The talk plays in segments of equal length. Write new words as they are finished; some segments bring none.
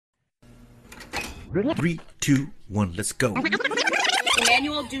3, 2, 1, let's go.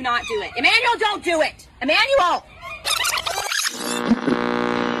 Emmanuel, do not do it. Emmanuel, don't do it. Emmanuel!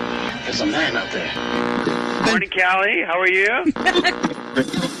 There's a man out there. Morning, Callie. How are you?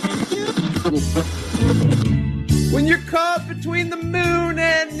 When you're caught between the moon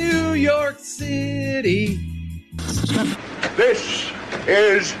and New York City. This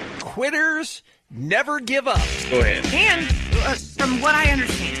is Quitters never give up. Go ahead. And from what I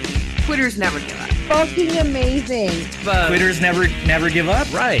understand, quitters never give up. Fucking amazing. Quitters never give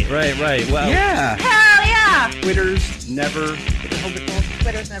up? Right. Well, Yeah. Hell yeah! quitters never. What the hell they called?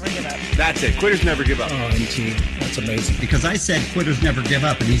 Quitters never give up. That's it. Quitters never give up. OMG. That's amazing. Because I said quitters never give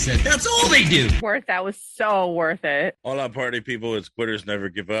up, and he said, that's all they do. That was so worth it. Hola, party people. It's Quitters Never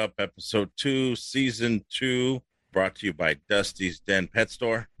Give Up, episode 2, season 2, brought to you by Dusty's Den Pet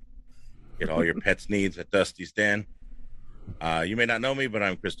Store. Get all your pets' needs at Dusty's Den. You may not know me, but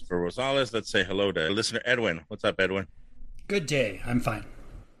I'm Christopher Rosales. Let's say hello to listener Edwin. What's up, Edwin? Good day. I'm fine.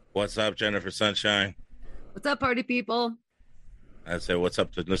 What's up, Jennifer Sunshine? What's up, party people? I'd say what's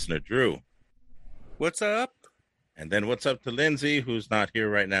up to listener Drew. What's up? And then what's up to Lindsay, who's not here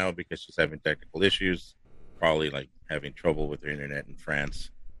right now because she's having technical issues, probably like having trouble with her internet in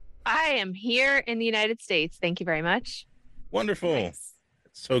France. I am here in the United States. Thank you very much. Wonderful. Nice.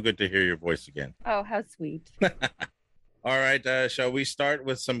 It's so good to hear your voice again. Oh, how sweet. All right, shall we start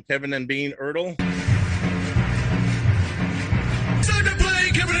with some Kevin and Bean Erdl? Time to play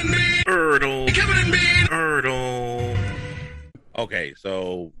Kevin and Bean. Erdl. Kevin and Bean. Erdl. Okay,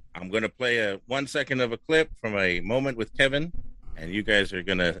 so I'm going to play a 1 second of a clip from a moment with Kevin, and you guys are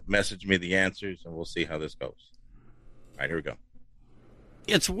going to message me the answers, and we'll see how this goes. All right, here we go.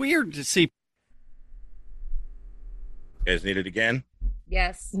 It's weird to see. You guys need it again?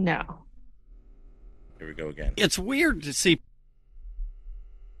 Yes. No. Here we go again. It's weird to see.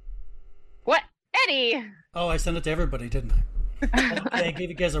 What? Eddie! Oh, I sent it to everybody, didn't I? I gave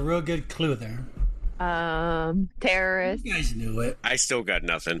you guys a real good clue there. Terrorist. You guys knew it. I still got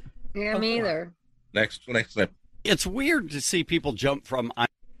nothing. Yeah, me either. Next clip. It's weird to see people jump from.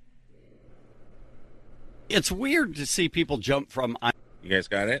 It's weird to see people jump from. You guys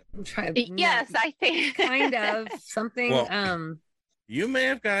got it? I'm trying. Yes, I think. Kind of. Something, Well, you may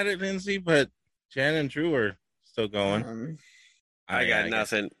have got it, Lindsay, but Jen and Drew are still going. I got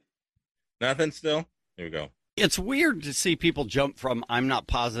nothing. Nothing still? Here we go. It's weird to see people jump from I'm not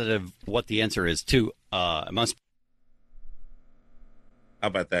positive what the answer is to it must. How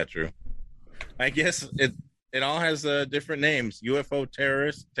about that, Drew? I guess it all has different names: UFO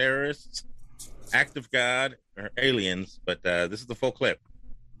terrorists, act of God, or aliens. But this is the full clip.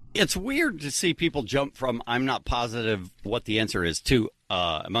 It's weird to see people jump from I'm not positive what the answer is to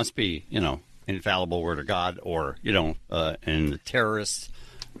it must be, infallible word of God, or, in the terrorist,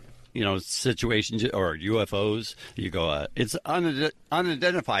 situations or UFOs. You go, it's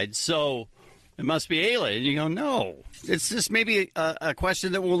unidentified, so it must be alien. You go, no, it's just maybe a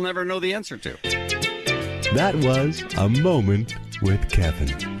question that we'll never know the answer to. That was a moment with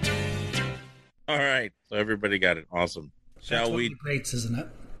Kevin. All right, so everybody got it. Awesome. Shall That's we? one of the greats, isn't it?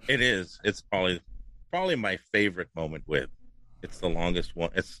 It is. It's probably my favorite moment with. It's the longest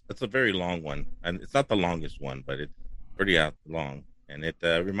one. It's a very long one, and it's not the longest one, but it's pretty long, and it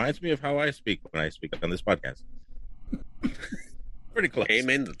reminds me of how I speak when I speak on this podcast. Pretty close.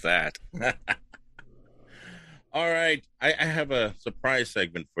 Amen to that. All right, I have a surprise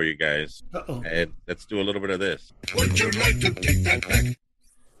segment for you guys. Uh-oh. And let's do a little bit of this. Would you like to take that back? All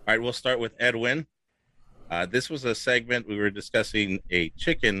right, we'll start with Edwin. This was a segment we were discussing a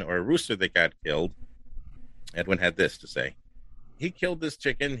chicken or a rooster that got killed. Edwin had this to say. He killed this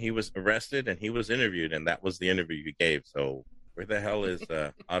chicken, he was arrested, and he was interviewed, and that was the interview you gave. So where the hell is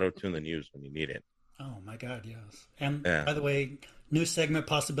Auto-Tune the News when you need it? Oh, my God, yes. And, by the way, new segment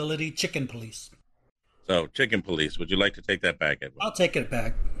possibility, Chicken Police. So, Chicken Police, would you like to take that back, Edwin? I'll take it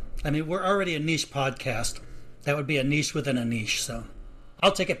back. I mean, we're already a niche podcast. That would be a niche within a niche, so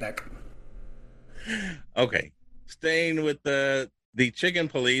I'll take it back. Okay. Staying with the Chicken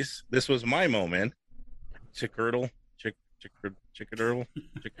Police, this was my moment. Chickerdle.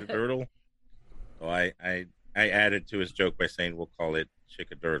 So I added to his joke by saying we'll call it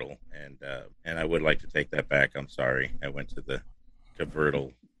Chickadurdle, and I would like to take that back. I'm sorry. I went to the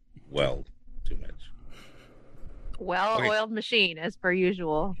Caverdle well too much. Well-oiled machine, as per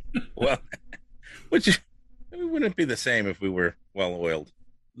usual. Well, it wouldn't be the same if we were well-oiled.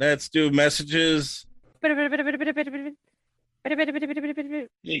 Let's do messages. Hey,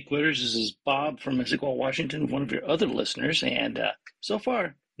 Quitters, this is Bob from Issaquah, Washington, one of your other listeners, and so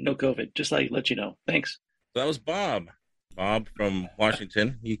far, no COVID. Just like let you know. Thanks. That was Bob. Bob from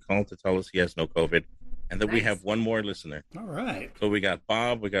Washington. He called to tell us he has no COVID. And then we have one more listener. All right. So we got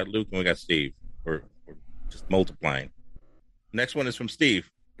Bob, we got Luke, and we got Steve. We're just multiplying. Next one is from Steve.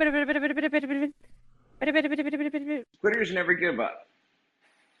 Quitters never give up.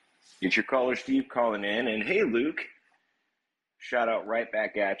 It's your caller, Steve, calling in. And hey, Luke, shout out right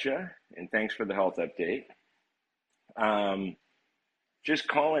back at you. And thanks for the health update. Just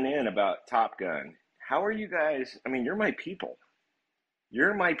calling in about Top Gun. How are you guys? I mean, you're my people.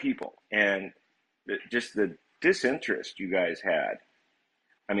 You're my people. And just the disinterest you guys had.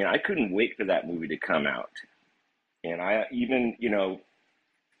 I mean, I couldn't wait for that movie to come out. And I even,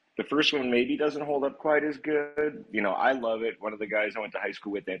 the first one maybe doesn't hold up quite as good. I love it. One of the guys I went to high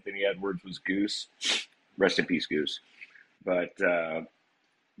school with, Anthony Edwards, was Goose. Rest in peace, Goose. But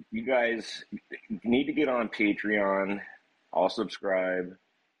you guys need to get on Patreon. I'll subscribe.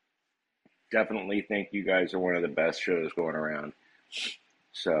 Definitely think you guys are one of the best shows going around.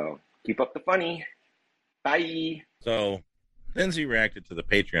 So keep up the funny. Bye. So Lindsay reacted to the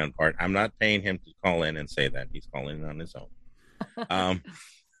Patreon part. I'm not paying him to call in and say that. He's calling in on his own.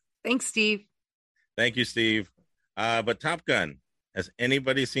 Thanks, Steve. Thank you, Steve. But Top Gun. Has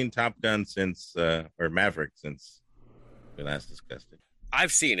anybody seen Top Gun since, or Maverick since we last discussed it?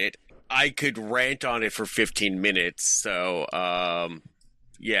 I've seen it. I could rant on it for 15 minutes. So,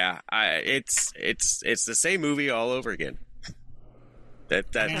 it's the same movie all over again.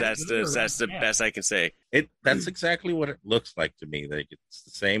 That's the best I can say. That's exactly what it looks like to me. Like it's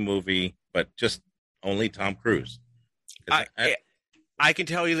the same movie, but just only Tom Cruise. I can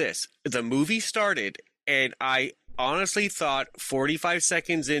tell you this: the movie started, and I honestly thought 45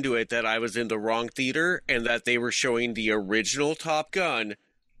 seconds into it that I was in the wrong theater and that they were showing the original Top Gun,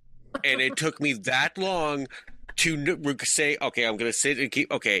 and it took me that long to say, "Okay, I'm going to sit and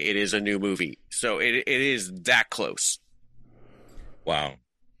keep." Okay, it is a new movie, so it is that close. Wow.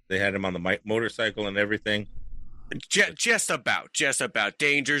 They had him on the motorcycle and everything. Just about.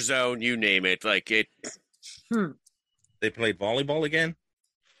 Danger Zone, you name it. Like it. They played volleyball again?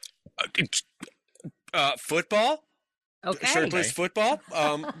 Football? Okay. Sure plays football.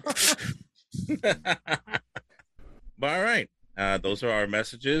 But all right. Those are our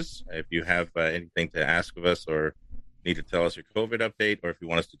messages. If you have anything to ask of us or need to tell us your COVID update, or if you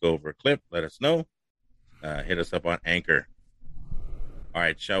want us to go over a clip, let us know. Hit us up on Anchor. All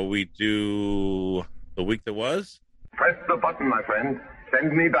right, shall we do the week that was? Press the button, my friend.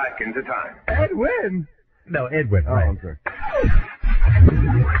 Send me back into time. Edwin! No, Edwin. Oh, I'm sorry.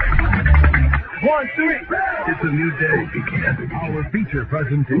 1, 2, 3. It's a new day. Our feature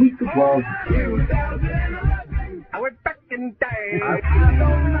presentation. Our back in day.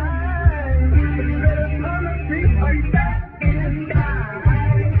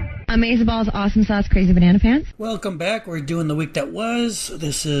 Amazeballs, Awesome Sauce, Crazy Banana Pants. Welcome back. We're doing the week that was.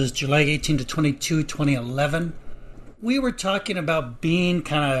 This is July 18 to 22, 2011. We were talking about being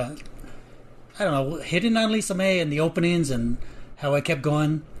kind of, I don't know, hitting on Lisa May in the openings and how I kept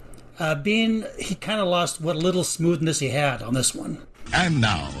going. He kind of lost what little smoothness he had on this one. And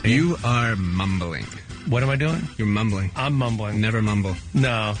now, you are mumbling. What am I doing? You're mumbling. I'm mumbling. Never mumble.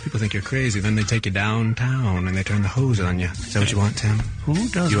 No. People think you're crazy. Then they take you downtown and they turn the hose on you. Is that what you want, Tim? Who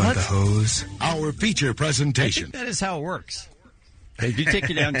does you what? Want the hose? Our feature presentation. That is how it works. They do take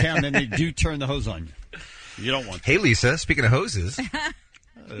you downtown, then they do turn the hose on you. You don't want to. Hey, Lisa, speaking of hoses.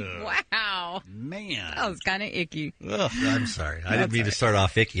 Wow. Man. That was kind of icky. Ugh, I'm sorry. I didn't mean to start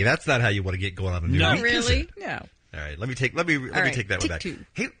off icky. That's not how you want to get going on a new No, week, really? No. All right, let me take that one back. Two.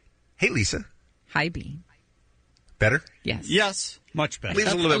 Hey, Lisa. Hi, Bean. Better? Yes. Yes, much better.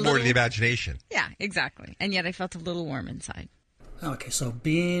 Leaves a little bit more to the imagination. Yeah, exactly. And yet I felt a little warm inside. Okay, so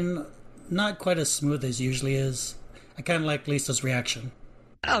being not quite as smooth as usually is. I kind of like Lisa's reaction.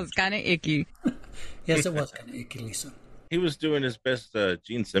 That was kind of icky. Yes, it was kind of icky, Lisa. He was doing his best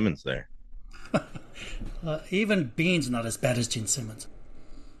Gene Simmons there. Even Bean's not as bad as Gene Simmons.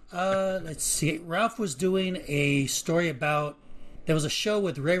 Let's see. Ralph was doing a story about... There was a show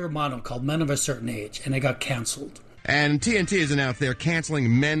with Ray Romano called Men of a Certain Age, and it got canceled. And TNT is announced they're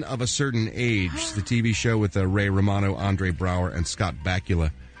canceling Men of a Certain Age, the TV show with Ray Romano, Andre Braugher, and Scott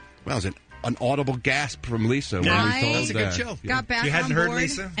Bakula. Well, it was an audible gasp from Lisa when we told That's a good show. Got back you hadn't on heard, board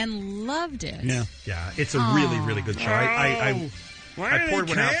Lisa? and loved it. Yeah, it's a really, really good show. I poured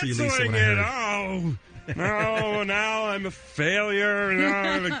one out for you, Lisa, when I heard. Oh, now I'm a failure. Now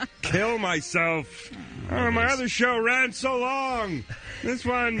I'm going to kill myself. Oh, my other show ran so long. This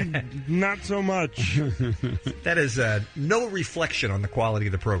one, not so much. That is no reflection on the quality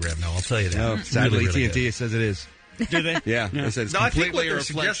of the program, no, I'll tell you that. No, sadly, TNT says it is. Do they? Yeah. It says no, completely I think a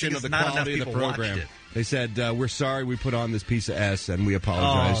reflection of the quality of the program. They said, we're sorry we put on this piece of S, and we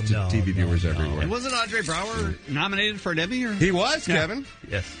apologize to TV viewers everywhere. Wasn't Andre Brower nominated for an Emmy? Or? He was, Kevin.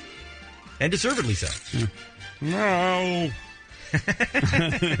 Yes. And deservedly so. Yeah. No.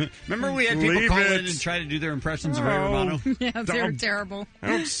 Remember we had people call in and try to do their impressions of Ray Romano? Yeah, they were terrible. I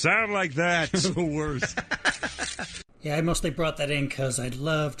don't sound like that. The worst. Yeah, I mostly brought that in because I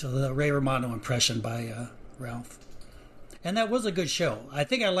loved the Ray Romano impression by Ralph. And that was a good show. I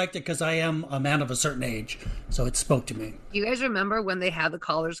think I liked it because I am a man of a certain age, so it spoke to me. You guys remember when they had the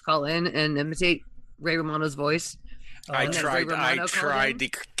callers call in and imitate Ray Romano's voice? I tried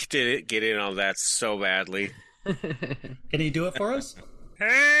to get in on that so badly. Can you do it for us?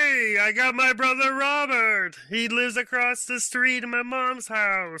 Hey, I got my brother Robert. He lives across the street in my mom's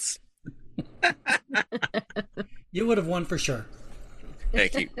house. You would have won for sure.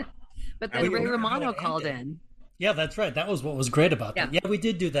 Thank you. But then Ray Romano called in. Yeah, that's right. That was what was great about that. Yeah. Yeah, we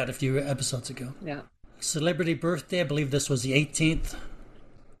did do that a few episodes ago. Yeah. Celebrity birthday, I believe this was the 18th.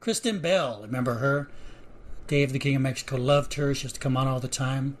 Kristen Bell, remember her? Dave the King of Mexico loved her. She used to come on all the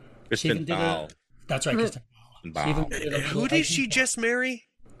time. Kristen Bell. That's right, Kristen Bell. Who did she just marry?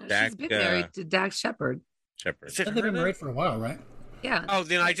 She's been married to Dax Shepard. They've been married for a while, right? Yeah. Oh,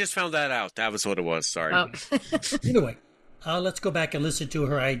 then I just found that out. That was what it was. Sorry. Oh. Either way, let's go back and listen to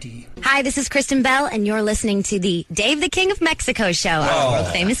her ID. Hi, this is Kristen Bell, and you're listening to the Dave the King of Mexico show on world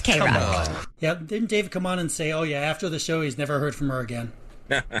famous K-Rock. Yeah, didn't Dave come on and say, oh yeah, after the show he's never heard from her again?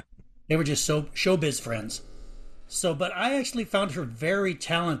 They were just showbiz friends. So, but I actually found her very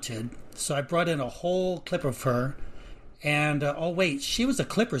talented, so I brought in a whole clip of her. And, oh wait, she was a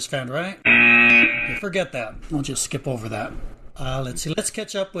Clippers fan, right? Okay, forget that. I'll just skip over that. Let's see. Let's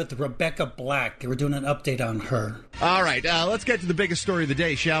catch up with Rebecca Black. They were doing an update on her. All right, let's get to the biggest story of the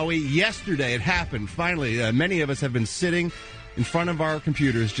day, shall we? Yesterday, it happened. Finally, many of us have been sitting in front of our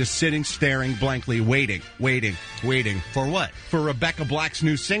computers, just sitting, staring blankly, waiting. For what? For Rebecca Black's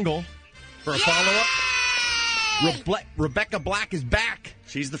new single. For a follow-up. Rebecca Black is back.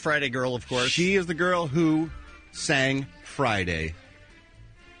 She's the Friday girl, of course. She is the girl who sang Friday.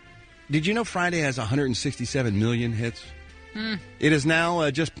 Did you know Friday has 167 million hits? It has now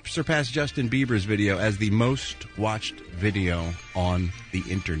just surpassed Justin Bieber's video as the most watched video on the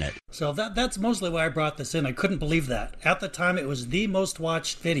internet. So that's mostly why I brought this in. I couldn't believe that. At the time, it was the most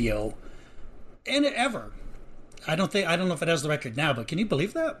watched video ever. I don't know if it has the record now, but can you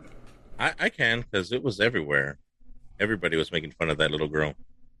believe that? I can, because it was everywhere. Everybody was making fun of that little girl.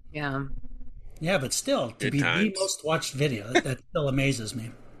 Yeah. Yeah, but still, to be the most watched video, that still amazes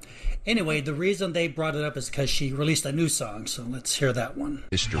me. Anyway, the reason they brought it up is because she released a new song, so let's hear that one.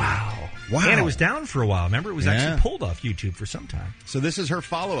 Wow. And it was down for a while. Remember, it was actually pulled off YouTube for some time. So this is her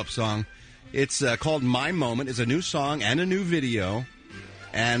follow-up song. It's called My Moment. It's a new song and a new video.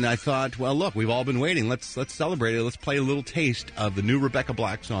 And I thought, well, look, we've all been waiting. Let's celebrate it. Let's play a little taste of the new Rebecca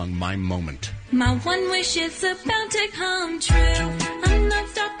Black song, My Moment. My one wish is about to come true. I'm not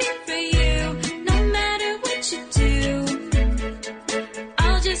stopping for you, no matter what you do.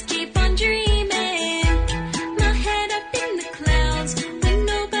 I'll just keep on dreaming, my head up in the clouds when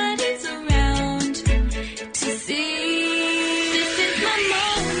nobody's around to see. This is my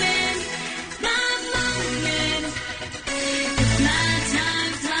moment, my moment. It's my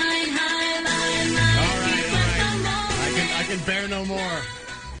time, flying high, All right. I can bear no more.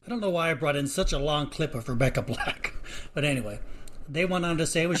 I don't know why I brought in such a long clip of Rebecca Black. But anyway, they went on to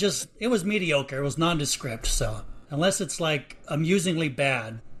say it was mediocre. It was nondescript. So unless it's like amusingly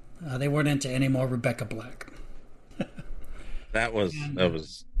bad, they weren't into any more Rebecca Black. That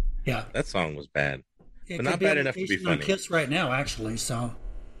song was bad. But not bad enough to be funny. Kiss right now, actually. So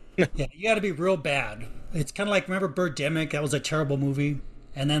yeah, you got to be real bad. It's kind of like, remember Birdemic? That was a terrible movie.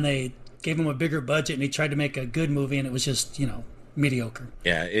 And then they gave him a bigger budget and he tried to make a good movie and it was just, mediocre.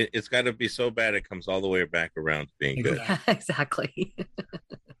 Yeah, it's got to be so bad it comes all the way back around to being good. Yeah, exactly.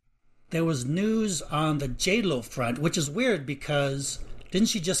 There was news on the J-Lo front, which is weird because didn't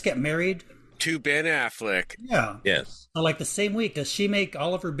she just get married? To Ben Affleck. Yeah. Yes. Like the same week. Does she make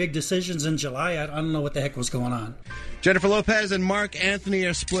all of her big decisions in July? I don't know what the heck was going on. Jennifer Lopez and Mark Anthony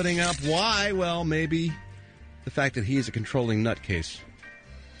are splitting up. Why? Well, maybe the fact that he is a controlling nutcase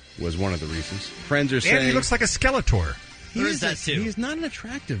was one of the reasons. Friends are saying... And he looks like a Skeletor. There is that too. He's not an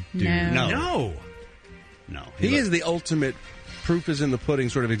attractive dude. No. He is the ultimate proof is in the pudding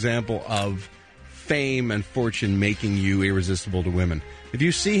sort of example of fame and fortune making you irresistible to women. If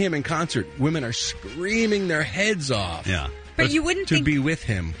you see him in concert, women are screaming their heads off. Yeah. But you wouldn't to think be with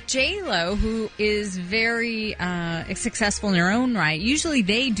him. J-Lo, who is very successful in her own right, usually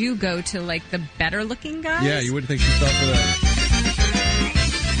they do go to like the better looking guys. Yeah, you wouldn't think she fell for that.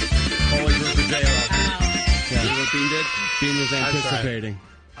 Holy group of J-Lo. Bean did? Bean was I'm sorry. anticipating.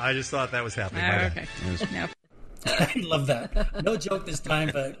 I just thought that was happening. My bad. Okay. No. I love that. No joke this time,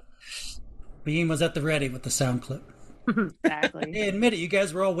 but Bean was at the ready with the sound clip. Exactly. Hey, admit it, you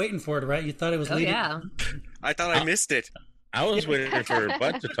guys were all waiting for it, right? You thought it was leading. Yeah. I thought I missed it. I was waiting for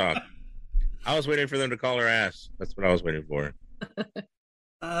Bud to talk. I was waiting for them to call her ass. That's what I was waiting for.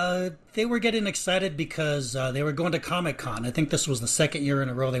 They were getting excited because they were going to Comic-Con. I think this was the second year in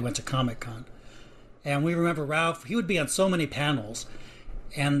a row they went to Comic-Con. And we remember Ralph, he would be on so many panels.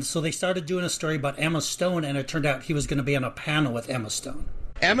 And so they started doing a story about Emma Stone, and it turned out he was going to be on a panel with Emma Stone.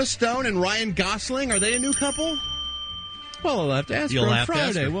 Emma Stone and Ryan Gosling, are they a new couple? Well, I'll have to ask You'll her on have to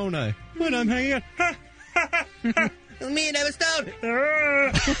ask Friday, her. won't I? When I'm hanging out. Me and Emma Stone.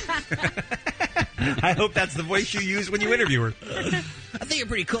 I hope that's the voice you use when you interview her. I think you're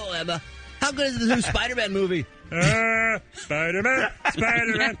pretty cool, Emma. How good is the new Spider-Man movie? Spider-Man,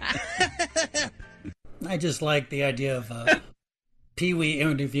 Spider-Man. I just like the idea of Pee-wee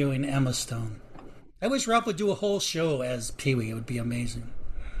interviewing Emma Stone. I wish Ralph would do a whole show as Pee-wee. It would be amazing.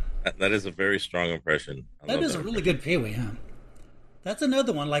 That is a very strong impression. That is a really good Pee-wee, huh? That's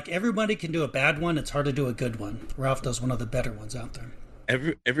another one. Like, everybody can do a bad one. It's hard to do a good one. Ralph does one of the better ones out there.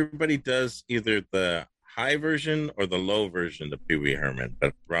 Everybody does either the high version or the low version of Pee Wee Herman,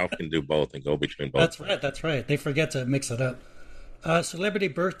 but Ralph can do both and go between both. That's right. They forget to mix it up. Celebrity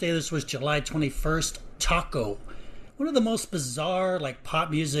birthday, this was July 21st. Taco. One of the most bizarre, like, pop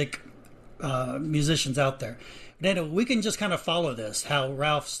music musicians out there. But anyway, we can just kind of follow this, how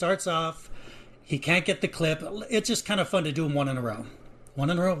Ralph starts off, he can't get the clip. It's just kind of fun to do them one in a row. One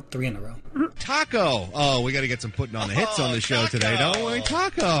in a row, three in a row. Taco. Oh, we got to get some putting on the hits on the show today, don't we?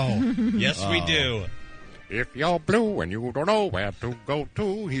 Taco. Yes, we do. If you're blue and you don't know where to go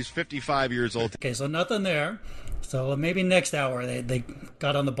to, he's 55 years old. Okay, so nothing there. So maybe next hour they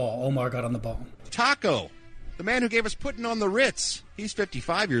got on the ball. Omar got on the ball. Taco, the man who gave us Putting on the Ritz. He's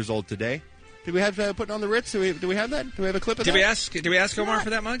 55 years old today. Did we have Putting on the Ritz? Do we have that? Do we have a clip of that? Did we ask Omar for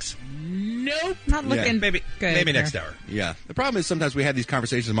that, Mugs? Nope. Not looking maybe next hour. Yeah. The problem is sometimes we have these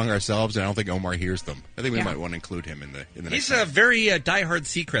conversations among ourselves, and I don't think Omar hears them. I think we might want to include him in the next He's hour. a very diehard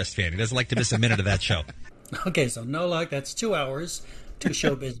Seacrest fan. He doesn't like to miss a minute of that show. Okay, so no luck. That's 2 hours. 2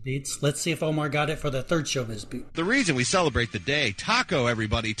 showbiz beats. Let's see if Omar got it for the third showbiz beat. The reason we celebrate the day. Taco,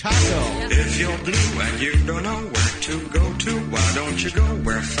 everybody. Taco. If you're blue and you don't know where to go to, why don't you go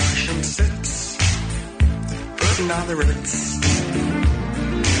where fashion sits? Putting on the Ritz.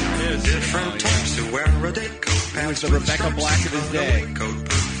 Different types who wear a day coat. He was the Rebecca Black of his day. Coat,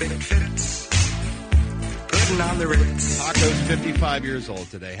 perfect fits. Putting on the Ritz. Taco's 55 years old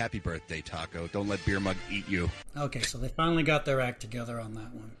today. Happy birthday, Taco. Don't let Beer Mug eat you. Okay, so they finally got their act together on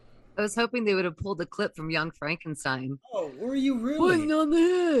that one. I was hoping they would have pulled a clip from Young Frankenstein. Oh, were you really? Putting on the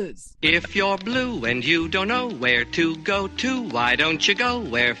hits. If you're blue and you don't know where to go to, why don't you go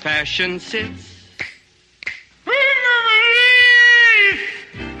where fashion sits?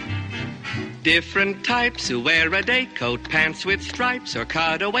 Different types who wear a day coat, pants with stripes, or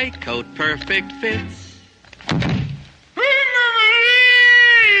cutaway coat, perfect fits.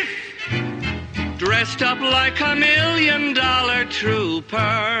 Dressed up like $1 million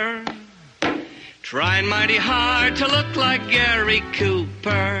trooper, trying mighty hard to look like Gary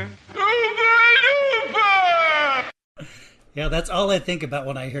Cooper. Yeah, that's all I think about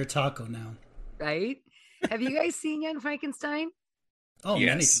when I hear Taco now. Right? Have you guys seen Young Frankenstein? Oh, many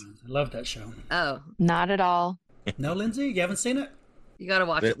Yes. times. I love that show. Oh. Not at all. No, Lindsay? You haven't seen it? You got to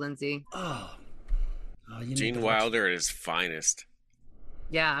watch it, Lindsay. Oh. You need Gene to watch Wilder at his finest.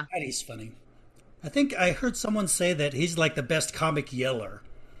 Yeah. it. He's funny. I think I heard someone say that he's like the best comic yeller.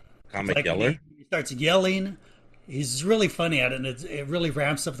 Comic Like, yeller? He starts yelling. He's really funny at it, and it really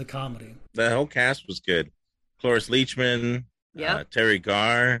ramps up the comedy. The whole cast was good. Cloris Leachman, Yep. Terry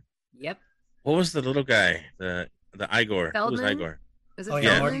Garr. Yep. What was the little guy? The Igor. Who was Feldman? Igor? Is it Oh,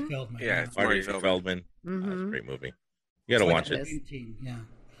 yeah, Feldman? Marty Feldman. Yeah, it's Marty Marty Feldman. Mhm. That's a great movie. You got to watch it. Yeah.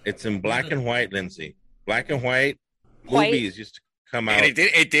 It's in black and white, Lindsay. Black and white White? movies used to come out. And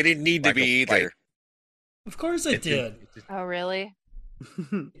it didn't need to black be and white. either. Of course it did. Oh, really?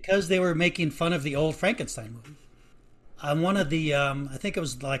 Because they were making fun of the old Frankenstein movie. On one of the, I think it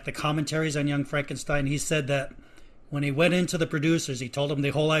was like the commentaries on Young Frankenstein, he said that when he went into the producers, he told them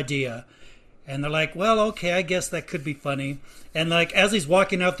the whole idea. And they're like, well, okay, I guess that could be funny. And like, as he's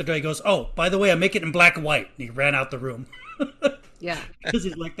walking out the door, he goes, oh, by the way, I make it in black and white. And he ran out the room. Yeah. Because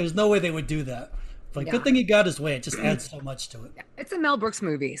he's like, there's no way they would do that. But Yeah. good thing he got his way. It just adds so much to it. It's a Mel Brooks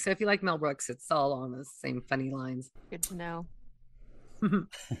movie. So if you like Mel Brooks, it's all on the same funny lines. Good to know.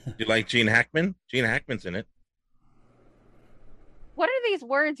 You like Gene Hackman? Gene Hackman's in it. What are these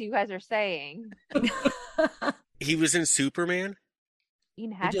words you guys are saying? He was in Superman. Gene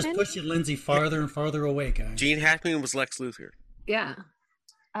You're Hackman? just pushing Lindsay farther and farther away, guys. Gene Hackman was Lex Luthor. Yeah.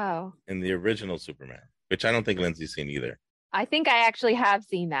 Oh. In the original Superman, which I don't think Lindsay's seen either. I think I actually have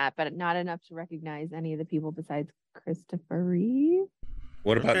seen that, but not enough to recognize any of the people besides Christopher Reeve.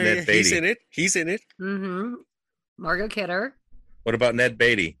 What about Ned Beatty? He's in it. Mm-hmm. Margot Kidder. What about Ned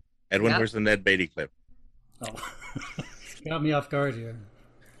Beatty? Edwin, Yep. where's the Ned Beatty clip? Oh. Got me off guard here.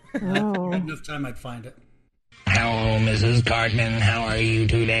 Oh. Had enough time, I'd find it. Hello, Mrs. Cartman. How are you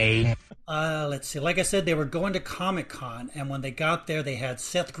today? Let's see. Like I said, they were going to Comic-Con, and when they got there, they had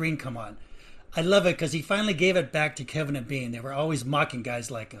Seth Green come on. I love it because he finally gave it back to Kevin and Bean. They were always mocking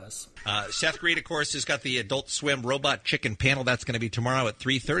guys like us. Seth Green, of course, has got the Adult Swim Robot Chicken panel. That's going to be tomorrow at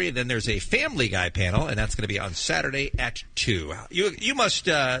 3:30. Then there's a Family Guy panel, and that's going to be on Saturday at 2. You must,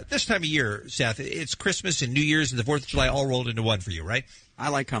 this time of year, Seth, it's Christmas and New Year's and the 4th of July all rolled into one for you, right? I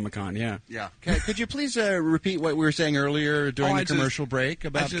like Comic-Con, yeah. Yeah. Could you please repeat what we were saying earlier during the commercial break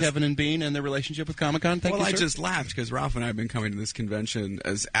about Kevin and Bean and their relationship with Comic-Con? Thank you, sir. I just laughed because Ralph and I have been coming to this convention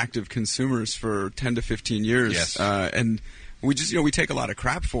as active consumers for 10 to 15 years. Yes. And we just, we take a lot of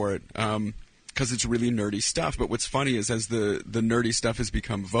crap for it because it's really nerdy stuff. But what's funny is as the nerdy stuff has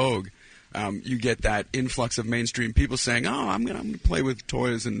become vogue, you get that influx of mainstream people saying, "Oh, I'm gonna play with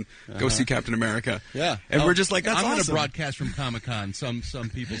toys and go see Captain America." Yeah, and we're just like, "That's I'm awesome." going to broadcast from Comic-Con. Some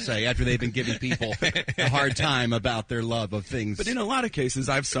people say after they've been giving people a hard time about their love of things. But in a lot of cases,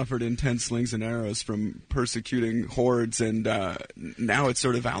 I've suffered intense slings and arrows from persecuting hordes, and now it's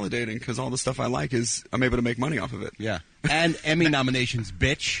sort of validating because all the stuff I like is I'm able to make money off of it. Yeah, and Emmy nominations,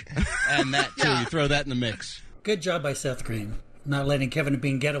 bitch, and that too. You throw that in the mix. Good job by Seth Green. Not letting Kevin and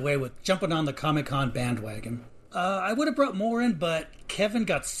Bean get away with jumping on the Comic-Con bandwagon. I would have brought more in, but Kevin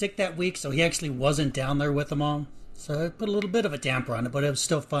got sick that week, so he actually wasn't down there with them all. So I put a little bit of a damper on it, but it was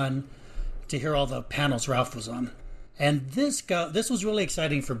still fun to hear all the panels Ralph was on. And this was really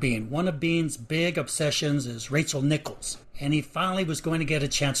exciting for Bean. One of Bean's big obsessions is Rachel Nichols. And he finally was going to get a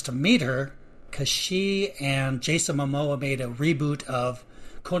chance to meet her because she and Jason Momoa made a reboot of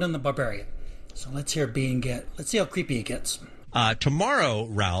Conan the Barbarian. So let's hear Bean let's see how creepy he gets. Tomorrow,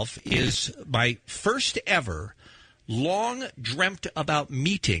 Ralph, is my first ever long dreamt about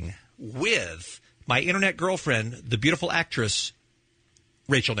meeting with my internet girlfriend, the beautiful actress,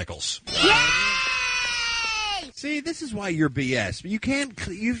 Rachel Nichols. See, this is why you're BS. You can't.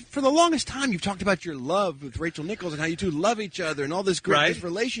 For the longest time, you've talked about your love with Rachel Nichols and how you two love each other and all this great this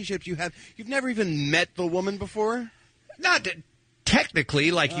relationships you have. You've never even met the woman before? Not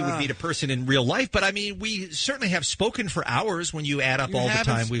technically like you would meet a person in real life, but I mean, we certainly have spoken for hours when you add up all the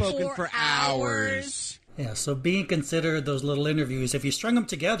time. We've spoken for hours. Yeah, so being considered those little interviews, if you strung them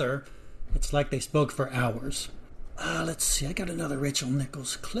together, it's like they spoke for hours. Let's see, I got another Rachel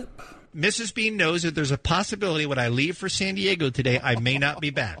Nichols clip. Mrs. Bean knows that there's a possibility when I leave for San Diego today, I may not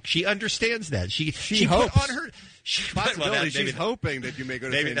be back. She understands that. She hopes. Put on her Possibility. She's hoping that you may go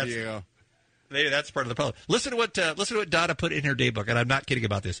to San Diego. Maybe that's part of the problem. Listen to what Donna put in her daybook, and I'm not kidding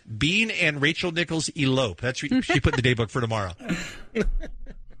about this. Bean and Rachel Nichols elope. That's what she put in the daybook for tomorrow. Yeah,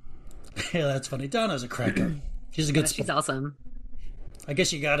 that's funny. Donna's a cracker. She's a good She's awesome. I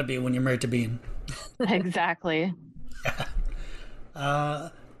guess you got to be when you're married to Bean. Exactly.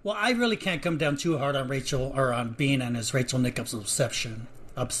 Well, I really can't come down too hard on Rachel or on Bean and his Rachel Nichols obsession,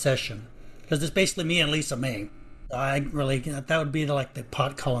 because it's basically me and Lisa May. That would be like the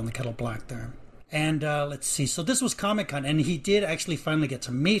pot calling the kettle black there. And let's see. So this was Comic-Con, and he did actually finally get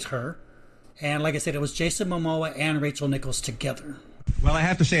to meet her. And like I said, it was Jason Momoa and Rachel Nichols together. Well, I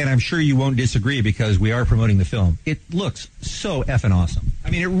have to say, and I'm sure you won't disagree because we are promoting the film, it looks so effing awesome.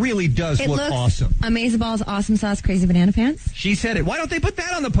 I mean, it really does look awesome. Amazeballs, Awesome Sauce, Crazy Banana Pants. She said it. Why don't they put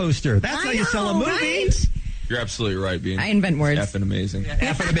that on the poster? That's how you sell a movie. Right? You're absolutely right, Bean. I invent words. Effing amazing. Yeah,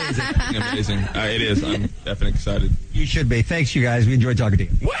 effing amazing. Amazing. It is. I'm effing excited. You should be. Thanks, you guys. We enjoyed talking to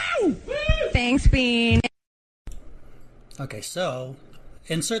you. Woo! Thanks, Bean. Okay, so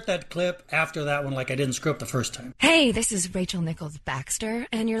insert that clip after that one like I didn't screw up the first time. Hey, this is Rachel Nichols-Baxter,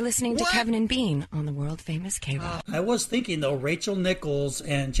 and you're listening to Kevin and Bean on the world-famous K-Rock. I was thinking, though, Rachel Nichols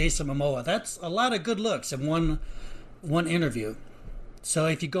and Jason Momoa, that's a lot of good looks in one interview. So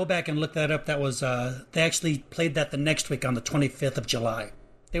if you go back and look that up, that was they actually played that the next week on the 25th of July.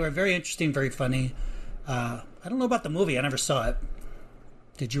 They were very interesting, very funny. I don't know about the movie. I never saw it.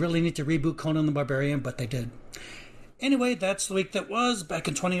 Did you really need to reboot Conan the Barbarian? But they did. Anyway, that's the week that was back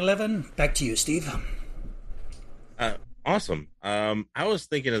in 2011. Back to you, Steve. Awesome. I was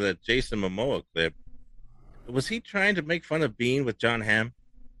thinking of that Jason Momoa clip. Was he trying to make fun of Bean with John Hamm?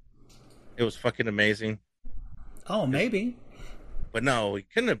 It was fucking amazing. Oh, maybe. But no, it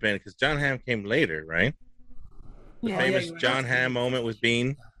couldn't have been because John Hamm came later, right? The famous John Hamm moment with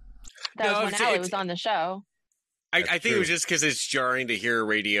Bean. That was when Allie was on the show. I think it was just because it's jarring to hear a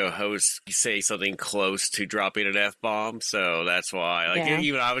radio host say something close to dropping an F-bomb, so that's why.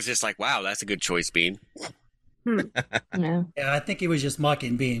 Even I was just like, wow, that's a good choice, Bean. Yeah, I think he was just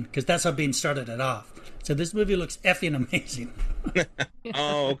mocking Bean, because that's how Bean started it off. So this movie looks effing amazing.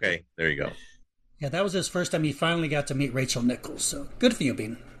 Oh, okay. There you go. Yeah, that was his first time he finally got to meet Rachel Nichols, so good for you,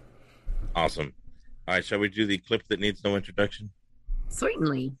 Bean. Awesome. All right, shall we do the clip that needs no introduction?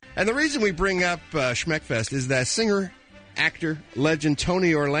 Certainly. And the reason we bring up Schmeckfest is that singer, actor, legend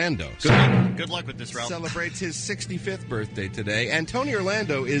Tony Orlando. Good luck with this, Ralph. Celebrates his 65th birthday today. And Tony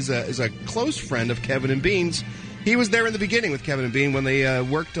Orlando is a close friend of Kevin and Bean's. He was there in the beginning with Kevin and Bean when they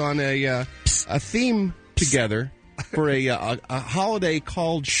worked on a theme together for a holiday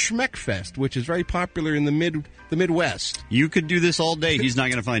called Schmeckfest, which is very popular in the Midwest. You could do this all day. He's not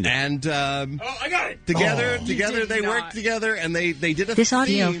going to find it. And I got it. Together they worked together, and they did a This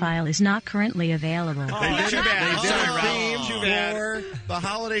audio theme. file is not currently available. They did a theme for the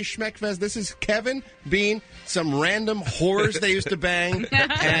holiday Schmeckfest. This is Kevin, Bean, some random whores they used to bang,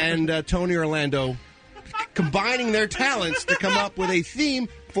 and Tony Orlando combining their talents to come up with a theme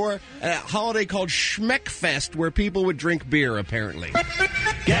for a holiday called Schmeckfest, where people would drink beer, apparently.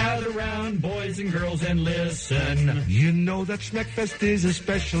 Gather round, boys and girls, and listen. You know that Schmeckfest is a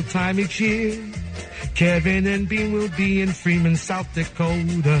special time each year. Kevin and Bean will be in Freeman, South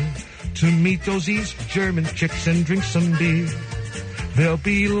Dakota, to meet those East German chicks and drink some beer. There'll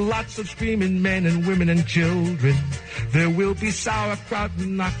be lots of screaming men and women and children. There will be sauerkraut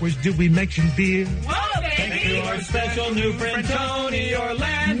and knockwurst. Do we mention beer? Whoa, baby! Thank you, our special new friend Tony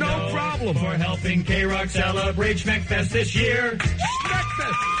Orlando. No problem. For helping K-Rock celebrate Schmeckfest this year.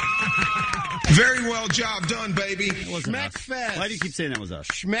 Schmeckfest! Very well, job done, baby. Schmeckfest. Why do you keep saying that was us?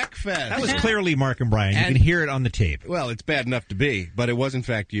 Schmeckfest. That was clearly Mark and Brian. You can hear it on the tape. Well, it's bad enough to be, but it was in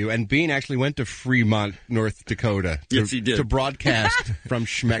fact you. And Bean actually went to Fremont, North Dakota. Yes, he did. To broadcast from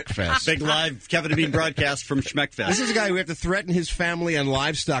Schmeckfest. Big live Kevin and Bean broadcast from Schmeckfest. This is a guy who had to threaten his family and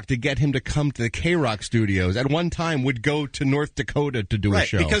livestock to get him to come to the K-Rock studios. At one time, would go to North Dakota to do a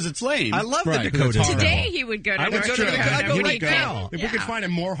show. Because it's lame. I love the Dakota. Today he would go to North Dakota. If we could find a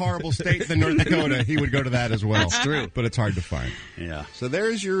more horrible state than North Dakota, he would go to that as well. That's true. But it's hard to find. Yeah. So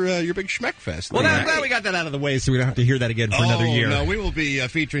there's your big Schmeckfest. Well, I'm glad we got that out of the way so we don't have to hear that again for another year. No, we will be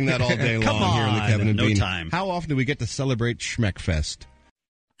featuring that all day long Come here in the Kevin and no Bean. time. How often do we get to celebrate Schmeckfest?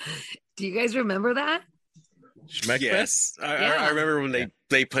 Do you guys remember that? Schmeckfest? Yes. I remember when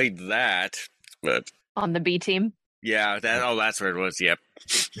they played that, but On the B team. yeah, that's where it was. Yep.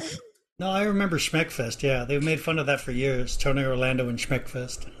 No, I remember Schmeckfest, yeah. They've made fun of that for years. Tony Orlando and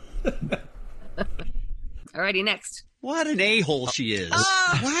Schmeckfest. Alrighty, next. What an a-hole she is.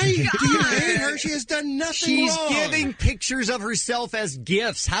 Why do you hate her? She has done nothing She's wrong. giving pictures of herself as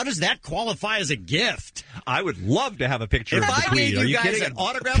gifts. How does that qualify as a gift? I would love to have a picture If of the I Queen. gave Are you you guys kidding? an An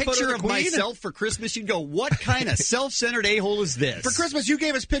autograph photo picture of of the Queen? myself for Christmas, you'd go, what kind of self-centered a-hole is this? For Christmas, you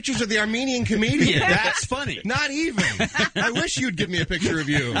gave us pictures of the Armenian comedian. Yeah, that's funny. Not even. I wish you'd give me a picture of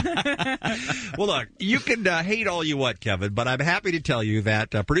you. Well, look, you can hate all you want, Kevin, but I'm happy to tell you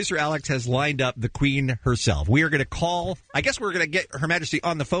that producer Alex has lined up the Queen herself. We are going to call, I guess we're going to get Her Majesty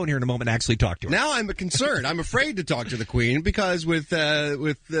on the phone here in a moment and actually talk to her. Now I'm concerned. I'm afraid to talk to the Queen because with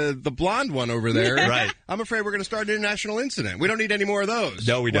the blonde one over there, Right. I'm afraid we're going to start an international incident. We don't need any more of those.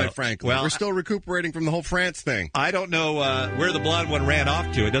 No, we quite don't. Frankly, Well, we're still recuperating from the whole France thing. I don't know where the blonde one ran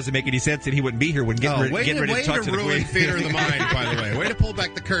off to. It doesn't make any sense that he wouldn't be here when getting ready to talk to the ruin Queen. theater of the mind, by the way. Way to pull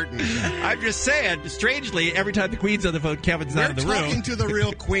back the curtain. I'm just saying, strangely, every time the Queen's on the phone, Kevin's not in the We're room. talking to the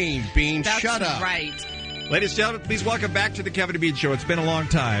real Queen, Bean. That's Shut up. right. Ladies and gentlemen, please welcome back to the Kevin and Bean Show. It's been a long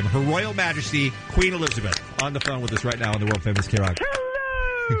time. Her Royal Majesty, Queen Elizabeth, on the phone with us right now on the world-famous K-Rock.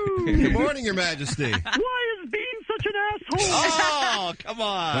 Good morning, Your Majesty. Why is Bean such an asshole? Oh, come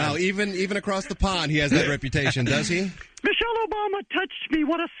on. Well, even across the pond, he has that reputation, does he? Michelle Obama touched me.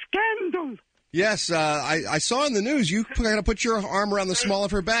 What a scandal. Yes, I saw in the news you kind of put your arm around the small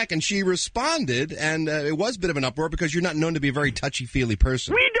of her back, and she responded, and it was a bit of an uproar because you're not known to be a very touchy-feely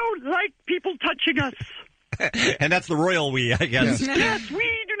person. We don't like people touching us. And that's the royal we, I guess. Yes, we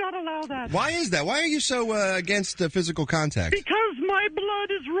do not allow that. Why is that? Why are you so against physical contact? Because my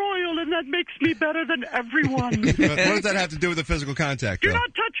blood is royal, and that makes me better than everyone. What does that have to do with the physical contact, Do though?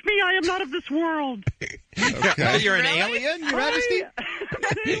 not touch me. I am not of this world. Okay. You're an alien, Your Majesty?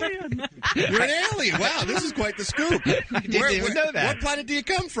 You're an alien. Wow, this is quite the scoop. Didn't even know that. What planet do you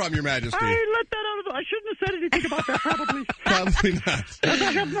come from, Your Majesty? I let that out of the... I shouldn't have said anything about that, probably. Probably not. Because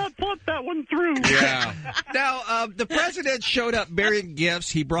I have not thought that one through. Yeah. Now, the president showed up bearing gifts.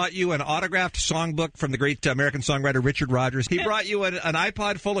 He brought you an autographed songbook from the great American songwriter Richard Rodgers. He brought you an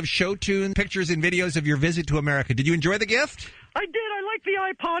iPod full of show tunes, pictures, and videos of your visit to America. Did you enjoy the gift? I did. I like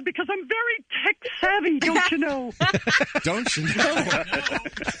the iPod because I'm very tech-savvy, don't you know? Don't you know?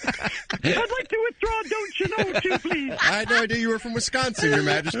 I'd like to withdraw Don't You Know, too, please. I had no idea you were from Wisconsin, Your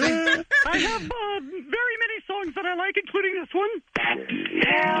Majesty. I have very many songs that I like, including this one.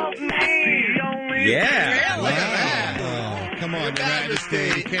 Help me, only Yeah. Look at that. Oh, come on, Your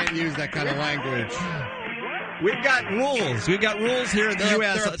Majesty. You can't use that kind of language. We've got rules. We've got rules here in the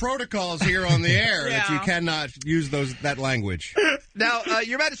U.S. There are protocols here on the air that you cannot use that language. Now,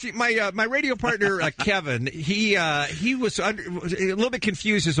 Your Majesty, my radio partner Kevin, he was a little bit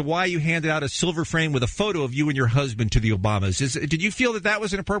confused as to why you handed out a silver frame with a photo of you and your husband to the Obamas. Did you feel that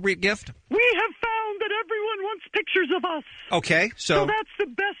was an appropriate gift? We have found that everyone wants pictures of us. Okay, so that's the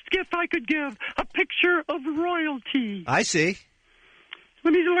best gift I could give, a picture of royalty. I see.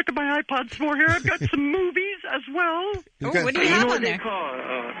 Let me look at my iPod some more here. I've got some movies as well. What do you have on there? They call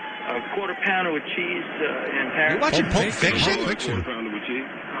a quarter pounder with cheese in Paris. You're watching Pulp Fiction? Quarter pounder with cheese.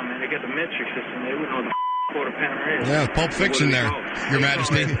 Oh, man, they got the metric system. They wouldn't know what the quarter pounder is. Yeah, Pulp Fiction there, Your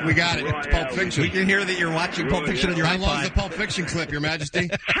Majesty. We got it. It's Pulp Fiction. We can hear that you're watching Pulp Fiction on your iPod. How long's the Pulp Fiction clip, Your Majesty?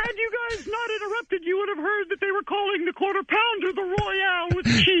 Had you guys not interrupted, you would have heard that they were calling the quarter pounder the Royale with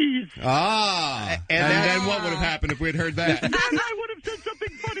cheese. Ah. And then what would have happened if we had heard that? Then I would have said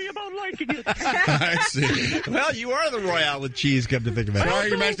something funny about liking it. I see. Well, you are the Royale with cheese, come to think of it. Sorry,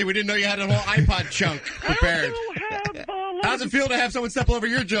 Your Majesty, we didn't know you had a whole iPod chunk prepared. How's it feel to have someone step over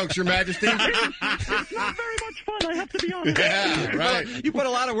your jokes, Your Majesty? It's not very much fun, I have to be honest. Yeah, right. You put a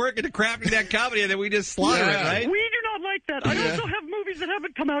lot of work into crafting that comedy, and then we just slaughter it, right? We do not like that. I also have movies that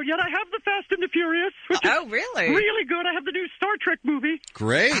haven't come out yet. I have The Fast and the Furious, which is really good. I have the new Star Trek movie.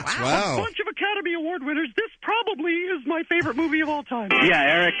 Great. Wow. A bunch of Academy Award winners. This probably is my favorite movie of all time. Yeah,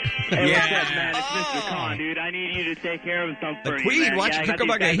 Eric. Hey, what's up, man? It's Mr. Khan, dude. I need you to take care of something for me, Queen, man. why don't you I come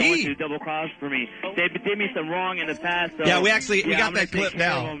got back these and guys he? to double cross for me. They did me some wrong in the past. So, Yeah, we got I'm that gonna clip take care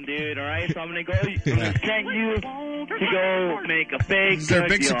now. of them, dude. All right, so I'm gonna send you to go make a fake. Is there a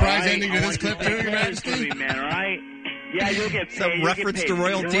big deal, surprise all right? ending to this clip, too, Your Majesty? For me, man. All right. Yeah, you'll get paid. Some reference to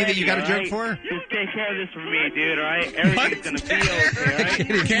royalty that you got a joke for? Just take care of this for me, dude, all right? Everything's going to be okay, all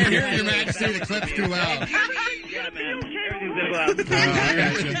right? Can't hear Your Majesty. The clip's too loud. Yeah, man. Everything's going to go out. I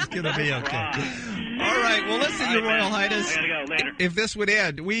got you. It's going to be okay. All right. Well, listen, Your Royal Highness. I got to go later. If this would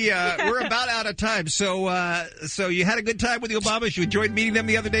end, we're about out of time. So you had a good time with the Obamas. You enjoyed meeting them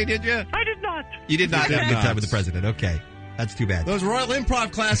the other day, did you? I did not. You did not have a good time with the president. Okay. That's too bad. Those Royal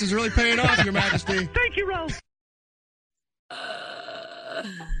Improv classes are really paying off, Your Majesty. Thank you, Ralph.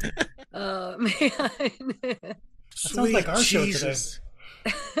 Oh, man. Sounds like our show today.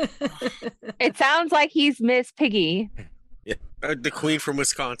 It sounds like he's Miss Piggy. Yeah. The Queen from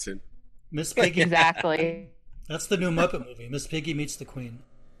Wisconsin. Miss Piggy. Exactly. That's the new Muppet movie. Miss Piggy meets the Queen.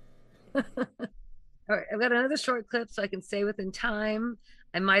 All right, I've got another short clip so I can stay within time.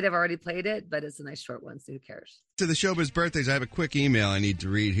 I might have already played it, but it's a nice short one, so who cares? To the Showbiz birthdays, I have a quick email I need to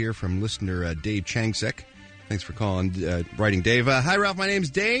read here from listener Dave Changsek. Thanks for calling, writing, Dave. Hi, Ralph. My name's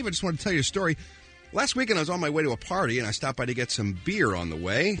Dave. I just wanted to tell you a story. Last weekend, I was on my way to a party, and I stopped by to get some beer on the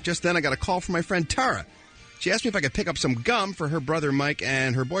way. Just then, I got a call from my friend Tara. She asked me if I could pick up some gum for her brother Mike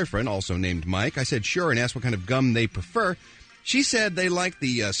and her boyfriend, also named Mike. I said sure and asked what kind of gum they prefer. She said they like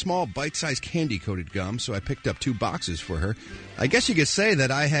the small, bite-sized candy-coated gum, so I picked up 2 boxes for her. I guess you could say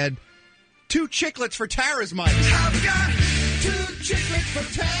that I had 2 chiclets for Tara's Mike. I've got 2 chiclets for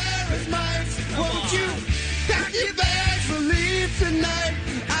Tara's Mike. Won't you pack your bags for leave tonight?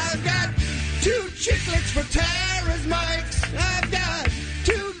 I've got 2 chiclets for Tara's Mike. I've got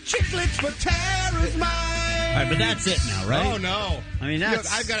 2 chiclets for Tara's Mike. All right, but that's it now, right? Oh, no. I mean, that's...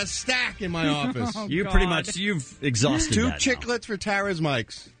 Look, I've got a stack in my office. You've exhausted 2 that chiclets for Tara's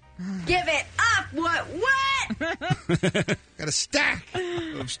Mikes. Give it up! What? Got a stack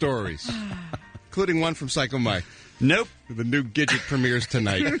of stories, including one from Psycho Mike. Nope. The new Gidget premieres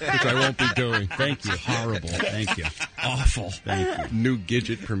tonight, which I won't be doing. Thank you. Horrible. Thank you. Awful. Thank you. New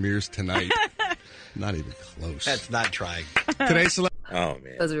Gidget premieres tonight. Not even close. That's not trying. Today's Oh,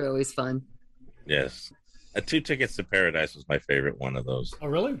 man. Those are always fun. Yes. 2 Tickets to Paradise was my favorite one of those. Oh,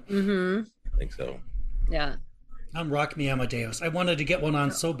 really? Mm-hmm. I think so. Yeah. I'm Rock Me Amadeus. I wanted to get one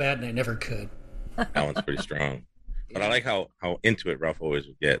on so bad, and I never could. That one's pretty strong. But I like how into it Ralph always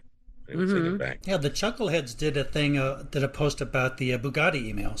would get. They would sing it back. Yeah, the Chuckleheads did a post about the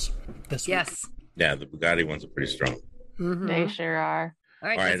Bugatti emails. Yes. Yeah, the Bugatti ones are pretty strong. They sure are. All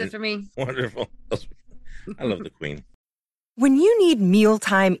right, that's it for me. Wonderful. I love the Queen. When you need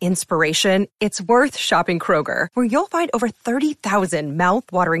mealtime inspiration, it's worth shopping Kroger, where you'll find over 30,000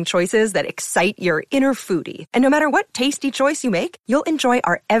 mouth-watering choices that excite your inner foodie. And no matter what tasty choice you make, you'll enjoy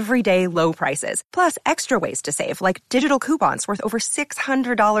our everyday low prices, plus extra ways to save, like digital coupons worth over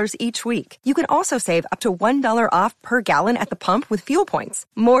 $600 each week. You can also save up to $1 off per gallon at the pump with fuel points.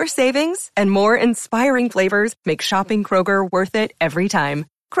 More savings and more inspiring flavors make shopping Kroger worth it every time.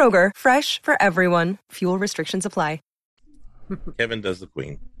 Kroger, fresh for everyone. Fuel restrictions apply. Kevin does the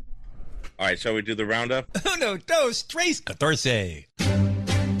Queen. All right, shall we do the roundup? Uno, dos, tres, catorce.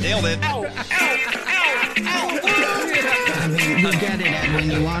 Nailed it. Ow, ow, ow, ow. I mean, we get it,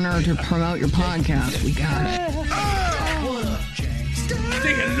 Edwin. You want her to promote your podcast. We got it.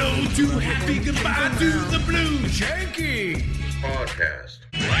 Say hello to happy, goodbye to the blue. Janky Podcast.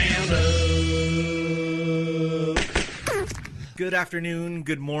 Good afternoon,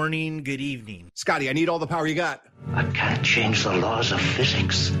 good morning, good evening. Scotty, I need all the power you got. I can't change the laws of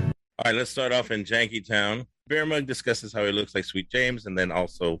physics. All right, let's start off in Janky Town. Bear Mug discusses how he looks like Sweet James and then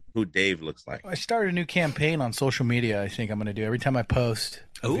also who Dave looks like. I started a new campaign on social media. I think I'm going to do every time I post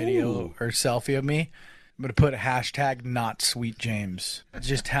a video or selfie of me, I'm going to put a hashtag not Sweet James. It's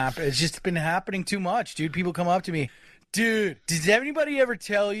just been happening too much, dude. People come up to me, dude, did anybody ever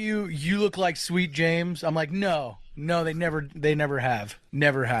tell you look like Sweet James? I'm like, no, they never have.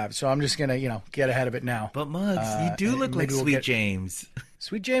 So I'm just going to, get ahead of it now. But Muggs, you do look like Sweet James.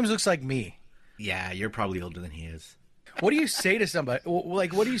 Sweet James looks like me. Yeah, you're probably older than he is. What do you say to somebody?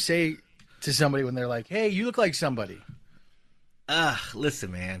 Like, what do you say to somebody when they're like, "Hey, you look like somebody"?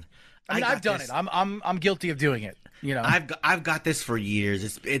 Listen, man. I mean, I've done it. I'm guilty of doing it. I've got this for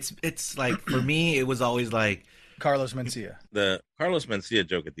years. It's like for me, it was always like Carlos Mencia. The Carlos Mencia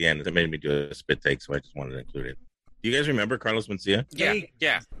joke at the end that made me do a spit take, so I just wanted to include it. Do you guys remember Carlos Mencia?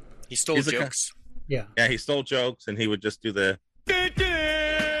 Yeah. He stole jokes. Yeah, he stole jokes, and he would just do the.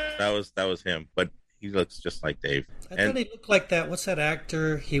 That was him, but he looks just like Dave. I thought he looked like that. What's that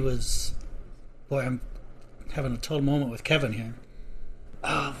actor? He was. Boy, I'm having a total moment with Kevin here.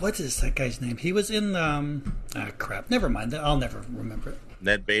 What is that guy's name? He was in. Crap. Never mind. I'll never remember it.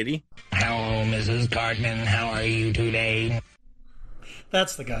 Ned Beatty. Hello, Mrs. Cartman. How are you today?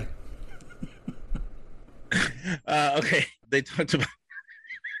 That's the guy. Okay. They talked about.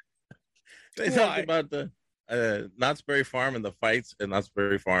 Talked about the. Knott's Berry Farm and the fights at Knott's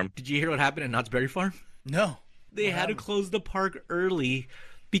Berry Farm. Did you hear what happened at Knott's Berry Farm? No. They had to close the park early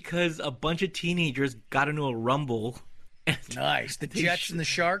because a bunch of teenagers got into a rumble. Nice. The Jets and the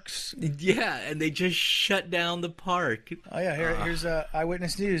Sharks? Yeah, and they just shut down the park. Oh, yeah. Here's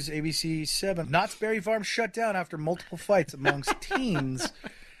Eyewitness News, ABC 7. Knott's Berry Farm shut down after multiple fights amongst teens.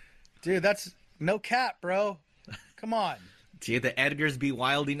 Dude, that's no cap, bro. Come on. See, the Edgars be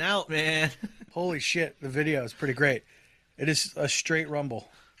wilding out, man. Holy shit, the video is pretty great. It is a straight rumble.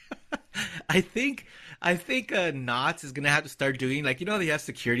 I think Knott's is gonna have to start doing they have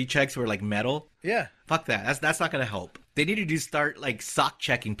security checks who are like metal. Yeah. Fuck that. That's not gonna help. They need to start sock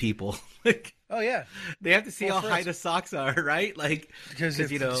checking people. Oh yeah. They have to see how high the socks are, right? Because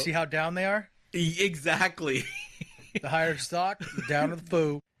see how down they are? Exactly. The higher the sock, the downer the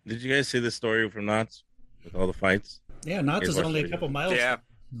foo. Did you guys see the story from Knott's with all the fights? Yeah, Knott's is only a couple miles. Yeah.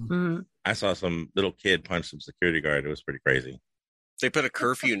 Mm-hmm. I saw some little kid punch some security guard. It was pretty crazy. They put a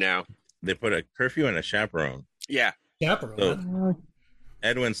curfew now. They put a curfew and a chaperone. Yeah. Chaperone. So,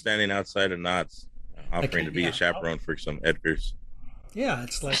 Edwin's standing outside of Knott's offering to be a chaperone for some Edgars. Yeah,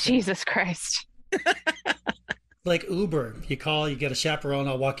 it's like Jesus Christ. Like Uber. You call, you get a chaperone,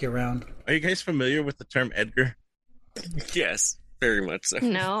 I'll walk you around. Are you guys familiar with the term Edgar? Yes, very much so.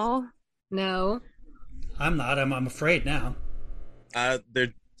 No. I'm not. I'm afraid now.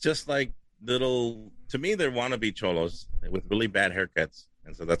 They're just like little. To me, they're wannabe cholos with really bad haircuts,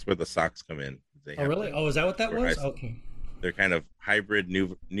 and so that's where the socks come in. Oh, really? Is that what that was? Okay. They're kind of hybrid,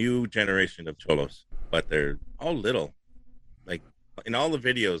 new generation of cholos, but they're all little. Like in all the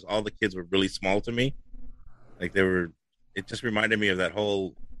videos, all the kids were really small to me. Like they were. It just reminded me of that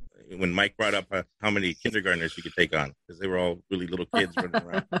whole. When Mike brought up how many kindergartners you could take on, because they were all really little kids running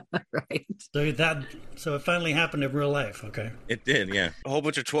around. Right. So it finally happened in real life. Okay. It did, yeah. A whole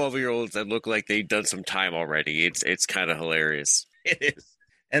bunch of 12-year-olds that look like they've done some time already. It's kind of hilarious. It is.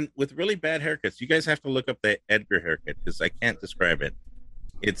 And with really bad haircuts, you guys have to look up the Edgar haircut because I can't describe it.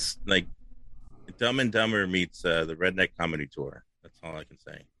 It's like Dumb and Dumber meets the Redneck Comedy Tour. That's all I can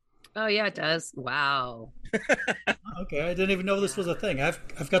say. Oh yeah, it does. Wow. Okay, I didn't even know this was a thing.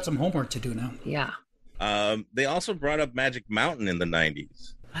 I've got some homework to do now. Yeah. They also brought up Magic Mountain in the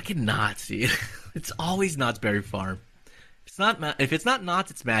 90s. I cannot see it. It's always Knott's Berry Farm. It's not. If it's not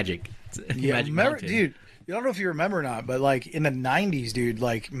Knott's, it's Magic. It's Yeah, Magic remember, Mountain. dude. I don't know if you remember or not, but like in the '90s, dude,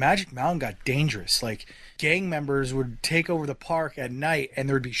 like Magic Mountain got dangerous. Like gang members would take over the park at night, and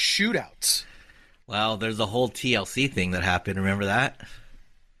there would be shootouts. Well, there's a whole TLC thing that happened. Remember that?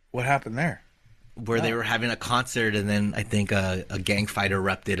 What happened there? Where they were having a concert, and then I think a gang fight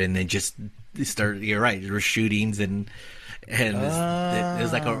erupted, and they started. You're right. There were shootings, and it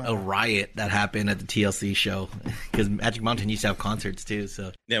was like a riot that happened at the TLC show because Magic Mountain used to have concerts too.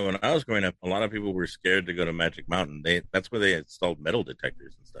 So Yeah, when I was growing up, a lot of people were scared to go to Magic Mountain. That's where they installed metal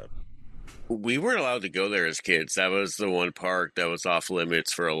detectors and stuff. We weren't allowed to go there as kids. That was the one park that was off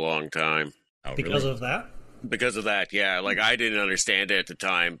limits for a long time. Oh, Because of that? Because of that, yeah. Like, I didn't understand it at the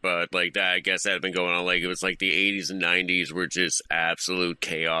time, but, like, that, I guess that had been going on. Like, it was like the 80s and 90s were just absolute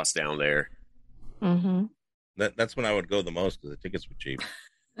chaos down there. Mm-hmm. That's when I would go the most because the tickets were cheap.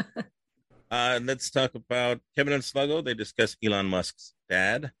 Let's talk about Kevin and Sluggo. They discuss Elon Musk's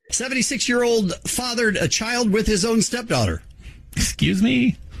dad. 76-year-old fathered a child with his own stepdaughter. Excuse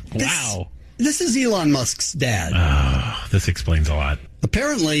me? Wow. This is Elon Musk's dad. Oh, this explains a lot.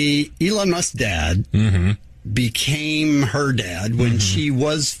 Apparently, Elon Musk's dad became her dad when she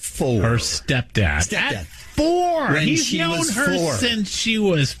was 4. Her stepdad. At 4? When He's she known was her 4. since she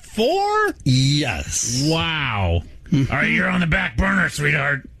was 4? Yes. Wow. All right, you're on the back burner,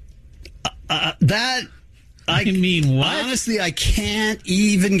 sweetheart. I mean, what? Honestly, I can't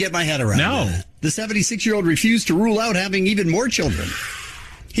even get my head around that. The 76-year-old refused to rule out having even more children.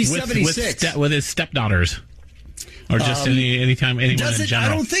 He's 76. With his stepdaughters. Or just anytime, anyone in general.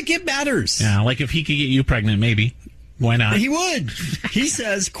 I don't think it matters. Yeah, like if he could get you pregnant, maybe. Why not? He would. He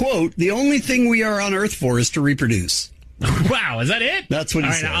says, quote, "The only thing we are on Earth for is to reproduce." Wow, is that it? That's what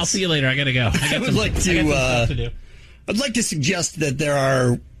he says. All right, I'll see you later. I got to go. I would like to I'd like to suggest that there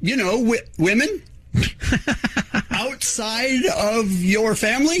are, women outside of your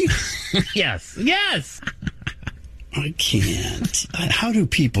family. Yes. I can't. How do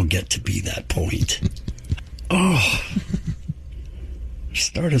people get to be that point? Oh,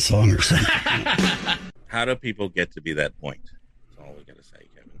 start a song or something. How do people get to be that point? That's all we got to say,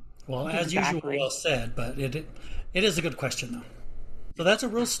 Kevin. Well, as usual, well said, but it is a good question, though. So that's a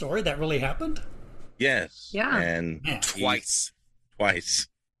real story that really happened? Yes. Yeah. And Twice.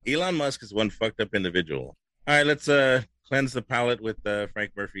 Elon Musk is one fucked up individual. All right, let's cleanse the palate with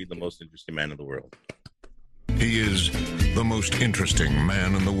Frank Murphy, the most interesting man in the world. He is the most interesting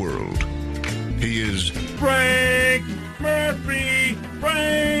man in the world. He is Frank Murphy!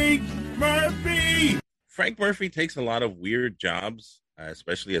 Frank Murphy! Frank Murphy takes a lot of weird jobs,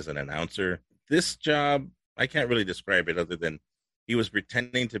 especially as an announcer. This job, I can't really describe it other than he was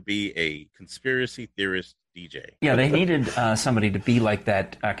pretending to be a conspiracy theorist DJ. Yeah, they needed somebody to be like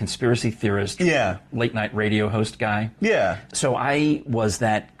that conspiracy theorist, late night radio host guy. Yeah. So I was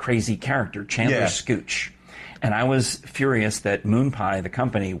that crazy character, Chandler Scooch. And I was furious that Moon Pie, the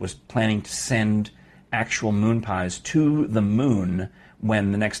company, was planning to send actual moon pies to the moon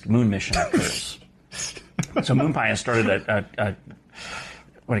when the next moon mission occurs. So Moon Pie has started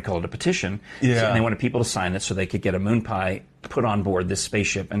a petition. Yeah. And they wanted people to sign it so they could get a moon pie put on board this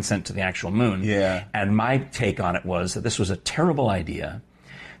spaceship and sent to the actual moon. Yeah. And my take on it was that this was a terrible idea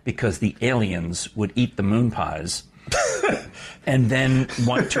because the aliens would eat the moon pies and then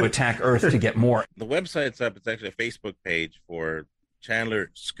want to attack Earth to get more. The website's up. It's actually a Facebook page for Chandler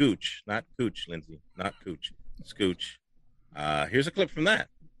Scooch, not Cooch, Lindsay, not Cooch, Scooch. Here's a clip from that.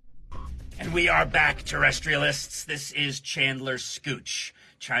 And we are back, terrestrialists. This is Chandler Scooch,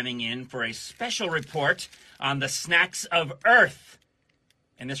 chiming in for a special report on the snacks of Earth.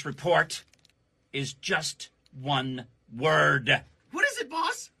 And this report is just one word. What is it,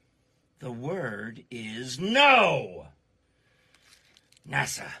 boss? The word is no.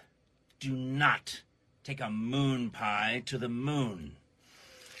 NASA, do not take a moon pie to the moon.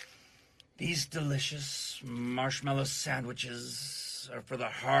 These delicious marshmallow sandwiches are for the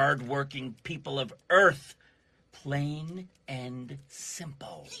hard-working people of Earth. Plain and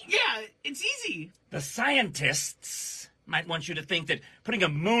simple. Yeah, it's easy. The scientists might want you to think that putting a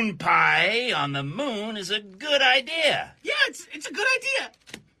moon pie on the moon is a good idea. Yeah, it's a good idea.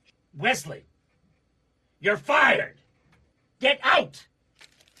 Wesley, you're fired. Get out.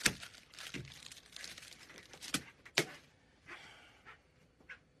 I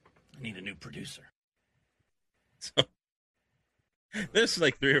need a new producer. So, there's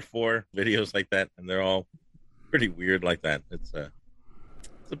like 3 or 4 videos like that, and they're all pretty weird like that. It's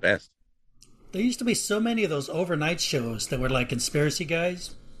the best. There used to be so many of those overnight shows that were like conspiracy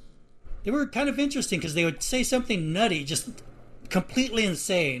guys. They were kind of interesting because they would say something nutty, just completely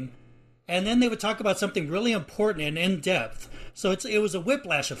insane, and then they would talk about something really important and in-depth. So it was a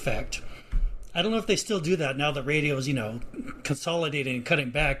whiplash effect. I don't know if they still do that now that radio is, consolidating and cutting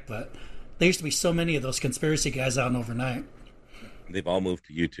back, but there used to be so many of those conspiracy guys on overnight. They've all moved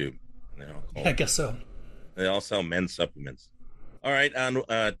to YouTube. I guess so. They all sell men's supplements. All right, on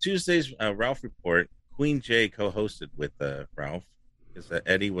Tuesday's Ralph Report, Queen J co-hosted with Ralph because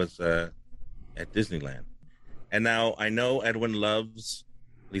Eddie was at Disneyland. And now I know Edwin loves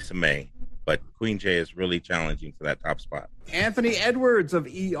Lisa May, but Queen J is really challenging for that top spot. Anthony Edwards of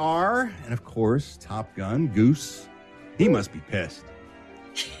ER, and of course, Top Gun, Goose. He must be pissed.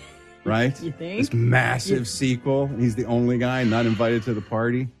 Right? You think? This massive sequel. He's the only guy not invited to the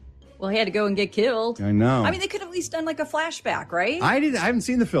party. Well, he had to go and get killed. I know. I mean, they could have at least done like a flashback, right? I haven't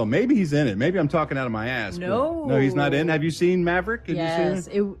seen the film. Maybe he's in it. Maybe I'm talking out of my ass. No. No, he's not in. Have you seen Maverick? Have Yes,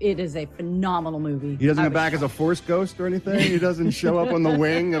 you seen it is a phenomenal movie. He doesn't come back as a Force ghost or anything? He doesn't show up on the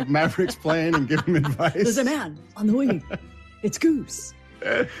wing of Maverick's plane and give him advice? There's a man on the wing. It's Goose.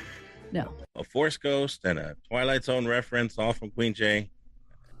 No. A Force Ghost and a Twilight Zone reference, all from Queen J.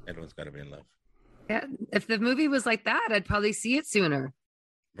 Edwin's got to be in love. Yeah, if the movie was like that, I'd probably see it sooner.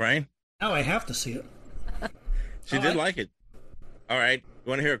 Brian? Now I have to see it. She did like it. All right. You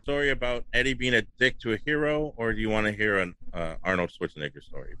want to hear a story about Eddie being a dick to a hero, or do you want to hear an Arnold Schwarzenegger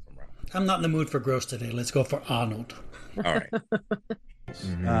story from Ralph? I'm not in the mood for gross today. Let's go for Arnold. All right.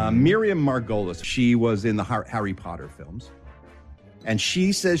 Miriam Margolis, she was in the Harry Potter films, and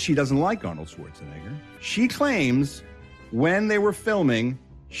she says she doesn't like Arnold Schwarzenegger. She claims when they were filming,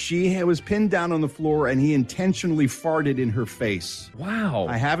 she was pinned down on the floor and he intentionally farted in her face. Wow.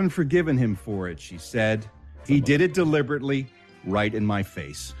 I haven't forgiven him for it, she said. He did it deliberately, right in my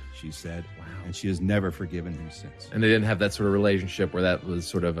face, she said. Wow. And she has never forgiven him since. And they didn't have that sort of relationship where that was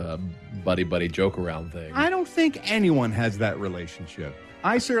sort of a buddy-buddy joke-around thing. I don't think anyone has that relationship.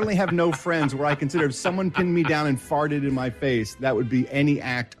 I certainly have no friends where I consider if someone pinned me down and farted in my face, that would be any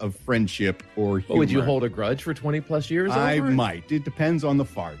act of friendship or humor. But would you hold a grudge for 20-plus years I over it? might. It depends on the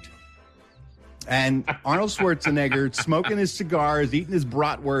fart. And Arnold Schwarzenegger smoking his cigars, eating his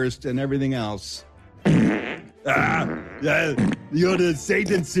bratwurst and everything else. You're the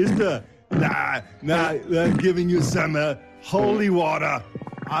Satan's sister. I'm giving you some holy water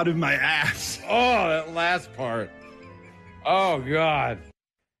out of my ass. Oh, that last part. Oh, God.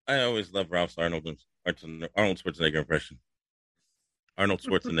 I always love Ralph's Arnold Schwarzenegger impression. Arnold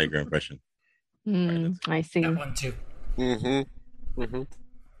Schwarzenegger impression. I see. That one too. Mm-hmm. Mm-hmm.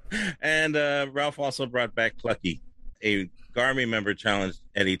 And Ralph also brought back Clucky. A Garmy member challenged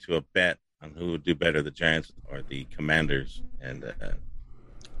Eddie to a bet on who would do better, the Giants or the Commanders, and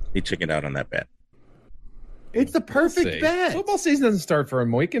he chickened out on that bet. It's the perfect bet. Football season doesn't start for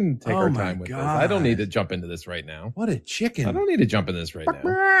him. We can take our my time with this. God. I don't need to jump into this right now. What a chicken. I don't need to jump into this right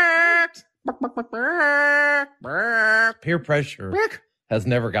now. Peer pressure has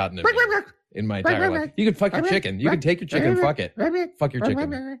never gotten to me in my entire life. You can fuck your chicken. You can take your chicken, fuck it. Fuck your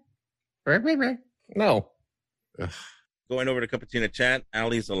chicken. No. Going over to Cupertino Chat,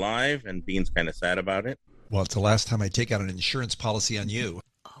 Allie's alive, and Bean's kind of sad about it. Well, it's the last time I take out an insurance policy on you.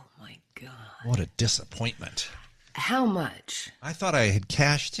 Oh, my God. What a disappointment. How much? I thought I had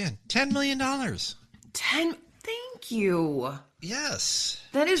cashed in $10 million. 10? Thank you. Yes.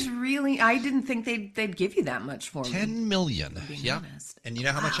 That is really, I didn't think they'd give you that much for me. $10 million. Yeah. And you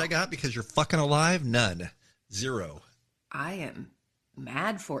know how much I got because you're fucking alive? None. Zero. I am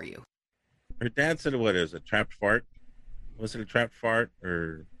mad for you. Her dad said, what is it, trapped fart? Was it a trapped fart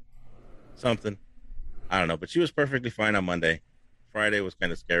or something? I don't know, but she was perfectly fine on Monday. Friday was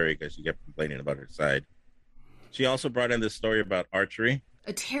kind of scary because she kept complaining about her side. She also brought in this story about archery.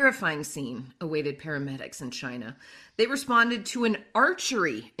 A terrifying scene awaited paramedics in China. They responded to an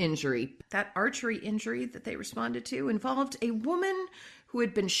archery injury. That archery injury that they responded to involved a woman who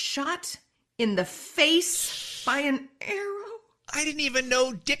had been shot in the face by an arrow. I didn't even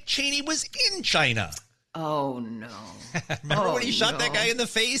know Dick Cheney was in China. Oh, no. Remember when he shot that guy in the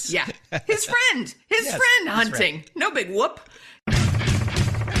face? Yeah. His friend. His friend hunting. Right. No big whoop.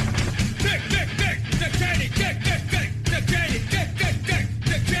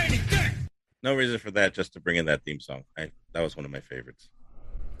 No reason for that, just to bring in that theme song. That was one of my favorites.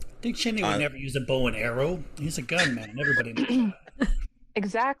 Dick Cheney would never use a bow and arrow. He's a gunman. Everybody knows that.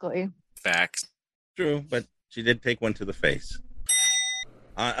 Exactly. Facts. True, but she did take one to the face.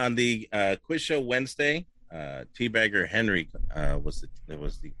 On the quiz show Wednesday, Teabagger Henry was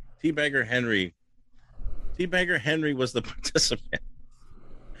the Teabagger Henry was the participant.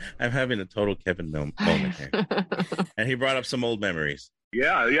 I'm having a total Kevin moment here. And he brought up some old memories.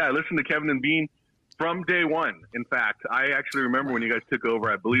 Yeah. I listened to Kevin and Bean from day one. In fact, I actually remember when you guys took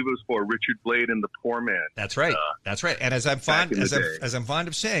over. I believe it was for Richard Blade and the Poor Man. That's right. That's right. And as I'm fond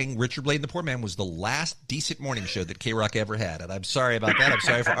of saying, Richard Blade and the Poor Man was the last decent morning show that K-Rock ever had. And I'm sorry about that. I'm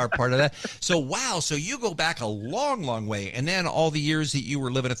sorry for our part of that. So, wow. So you go back a long, long way. And then all the years that you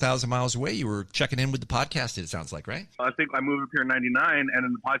were living 1,000 miles away, you were checking in with the podcast, it sounds like, right? I think I moved up here in 99, and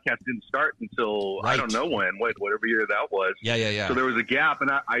then the podcast didn't start until, I don't know when, whatever year that was. Yeah. So there was a gap. And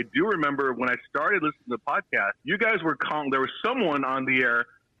I do remember when I started listening to the podcast, you guys were calling, there was someone on the air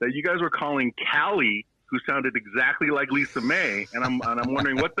that you guys were calling Callie, who sounded exactly like Lisa May, and I'm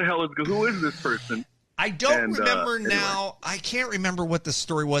wondering who is this person? I don't remember now. I can't remember what the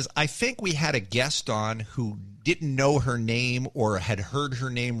story was. I think we had a guest on who didn't know her name or had heard her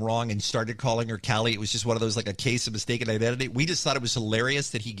name wrong and started calling her Callie. It was just one of those, like a case of mistaken identity. We just thought it was hilarious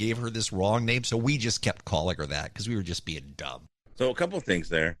that he gave her this wrong name, so we just kept calling her that because we were just being dumb. So a couple of things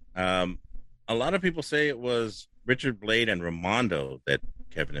there. A lot of people say it was Richard Blade and Ramondo that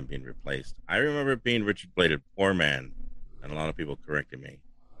Kevin and Bean replaced. I remember it being Richard Blade and Poor Man, and a lot of people corrected me.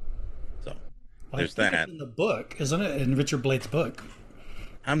 So there's that. It's in the book, isn't it? In Richard Blade's book.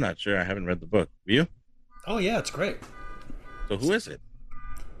 I'm not sure. I haven't read the book. You? Oh, yeah, it's great. So who is it?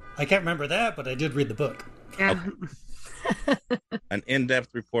 I can't remember that, but I did read the book. Yeah. An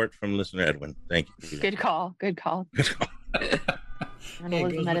in-depth report from listener Edwin. Thank you. Good call.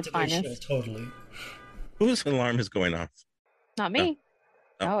 Journalism at its finest. Totally. Whose alarm is going off? Not me.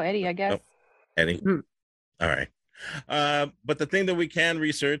 Oh, Eddie, I guess. Eddie. All right. But the thing that we can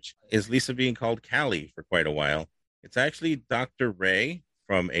research is Lisa being called Callie for quite a while. It's actually Dr. Ray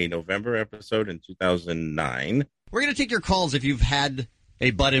from a November episode in 2009. We're going to take your calls if you've had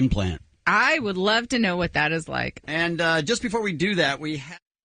a butt implant. I would love to know what that is like. And just before we do that, we have...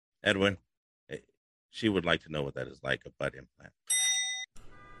 Edwin, she would like to know what that is like, a butt implant.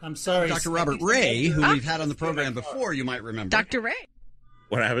 I'm sorry. Dr. Robert Ray, who we've had on the program before, you might remember. Dr. Ray.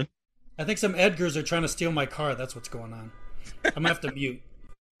 What happened? I think some Edgars are trying to steal my car. That's what's going on. I'm going to have to mute.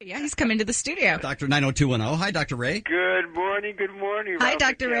 Yeah, he's coming to the studio. Dr. 90210. Hi, Dr. Ray. Good morning. Hi,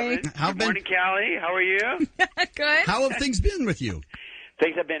 Dr. Ray. Good morning, Callie. How are you? Good. How have things been with you?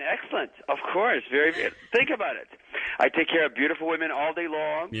 Things have been excellent, of course. Very. Think about it. I take care of beautiful women all day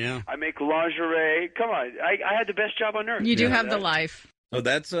long. Yeah. I make lingerie. Come on. I had the best job on earth. You do have the life. So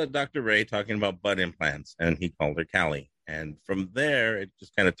that's Dr. Ray talking about butt implants, and he called her Callie. And from there, it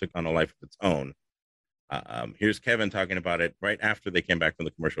just kind of took on a life of its own. Here's Kevin talking about it right after they came back from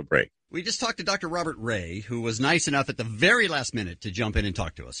the commercial break. We just talked to Dr. Robert Ray, who was nice enough at the very last minute to jump in and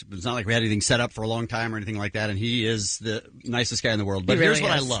talk to us. It's not like we had anything set up for a long time or anything like that, and he is the nicest guy in the world. But here's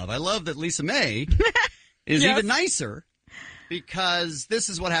what I love. I love that Lisa May is even nicer, because this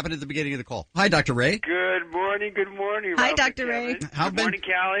is what happened at the beginning of the call. Hi, Dr. Ray. Good morning. Hi, Dr. Ray. Good morning,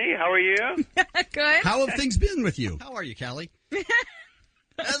 Callie. How are you? Good. How have things been with you? How are you, Callie?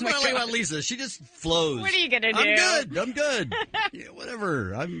 That's what I like about Lisa. She just flows. What are you gonna do? I'm good. Yeah,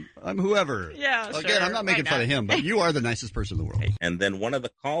 whatever. I'm whoever. Yeah. Again, sure. I'm not making fun of him, but you are the nicest person in the world. And then one of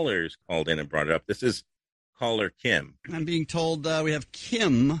the callers called in and brought it up. This is caller Kim. I'm being told we have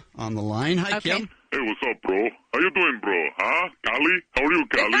Kim on the line. Hi, Kim. Hey, what's up, bro? How you doing, bro? Huh? Callie? How are you,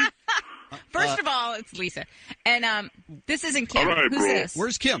 Callie? First of all, it's Lisa. And this isn't Kim. All right, Who's bro. this?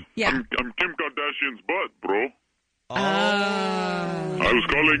 Where's Kim? Yeah. I'm Kim Kardashian's butt, bro. I was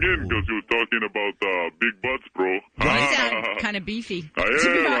calling in because you were talking about big butts, bro. You sound kind of beefy. I to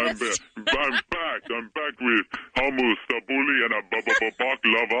be am. honest. I'm packed. I'm packed with hummus, tabbouleh, and a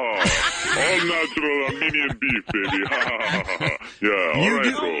baklava. All natural Armenian beef, baby. Yeah, all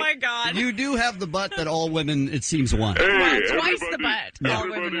right, bro. Oh, my God. You do have the butt that all women, it seems, want. Hey, twice the butt. All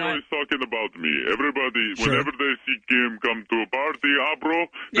Everybody women always want. talking about me. Everybody, Sure. whenever they see Kim come to a party, bro,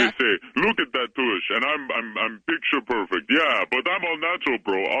 they say, "Look at that tush," and I'm picture perfect. Yeah, but I'm all natural,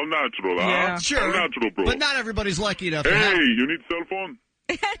 bro. All natural, huh? Sure. All natural, bro. But not everybody's lucky enough to Hey, have... you need cell phone?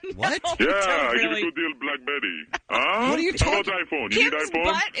 What? Yeah, don't I give really. a good deal, BlackBerry. Huh? What are you How about talking- iPhone? You need Kim's iPhone?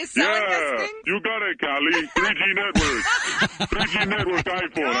 butt is selling yeah, this thing? you got it, Callie. 3G network. 3G network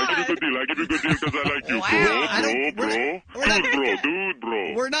iPhone. I give you a good deal. I give you a good deal because I like you,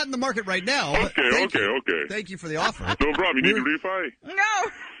 bro. We're not in the market right now. but Okay. Thank you for the offer. No problem. You need a refi? No,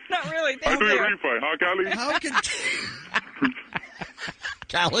 not really. I Thank do you. a refi, huh, Callie? How can...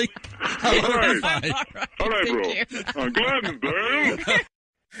 Callie? All right. All right, All right, thank bro. you. Glendale.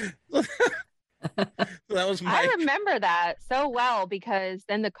 So that was I remember that so well because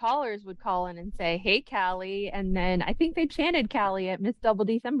then the callers would call in and say, "Hey, Callie," and then I think they chanted Callie at Miss Double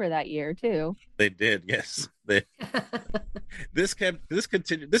December that year too. They did, yes. This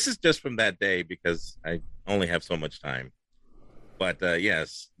continued. This is just from that day because I only have so much time. But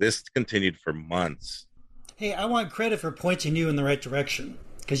yes, this continued for months. Hey, I want credit for pointing you in the right direction.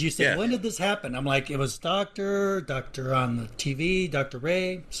 Because you said, when did this happen? I'm like, it was Doctor on the TV, Dr.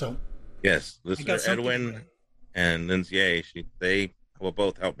 Ray. So, yes, listener Edwin and Lindsay, they will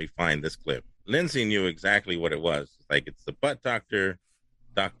both help me find this clip. Lindsay knew exactly what it was. Like, it's the butt doctor,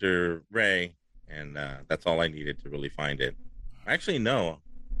 Dr. Ray, and that's all I needed to really find it. Actually, no.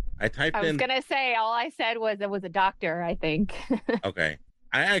 I was going to say, all I said was it was a doctor, I think. Okay.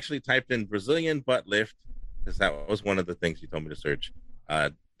 I actually typed in Brazilian butt lift because that was one of the things you told me to search.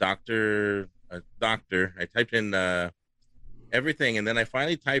 Doctor. I typed in everything, and then I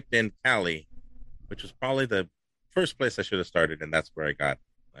finally typed in Callie, which was probably the first place I should have started, and that's where I got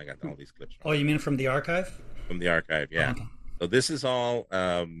all these clips from. Oh, you mean from the archive? From the archive, yeah. Oh, okay. So this is all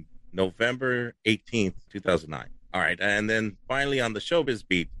November 18th, 2009. All right, and then finally on the Showbiz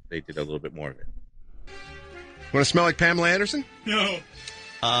beat, they did a little bit more of it. Want to smell like Pamela Anderson? No.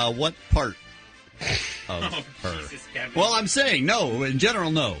 What part of her? Jesus, Kevin. Well, I'm saying no. In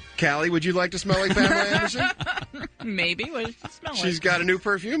general, no. Callie, would you like to smell like Pamela Anderson? Maybe. What does it smell like? She's got a new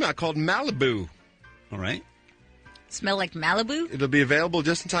perfume out called Malibu. All right. Smell like Malibu? It'll be available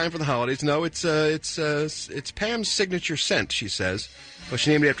just in time for the holidays. No, it's Pam's signature scent, she says. But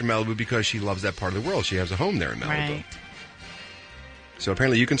she named it after Malibu because she loves that part of the world. She has a home there in Malibu. Right. So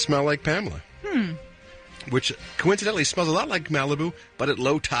apparently you can smell like Pamela. Which coincidentally smells a lot like Malibu, but at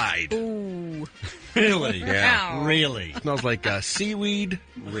low tide. Ooh. Really? Yeah. Ow. Really? Smells like seaweed.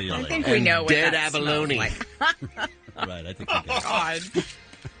 Really? I think we know what dead that abalone. smells like. Right, I think we do. God.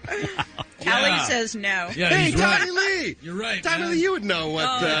 Callie says no. Yeah, Hey, he's Tommy right. Lee! You're right, Tommy man. Lee, you would know what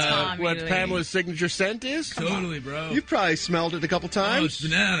Tommy Lee. Pamela's signature scent is. Totally, bro. You've probably smelled it a couple Oh, times. it's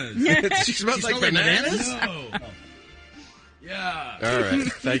bananas. She smells like smell like bananas? No. Yeah. All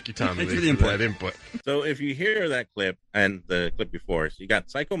right. Thank you, Tommy Thanks Lee, for the that input. So if you hear that clip and the clip before, so you got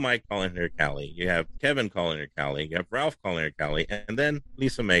Psycho Mike calling her Callie, you have Kevin calling her Callie, you have Ralph calling her Callie, and then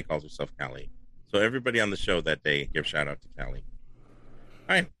Lisa May calls herself Callie. So everybody on the show that day give shout out to Callie.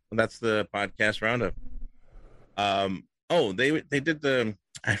 All right, well, that's the podcast roundup. They did the.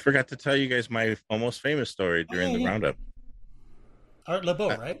 I forgot to tell you guys my almost famous story during the roundup. Art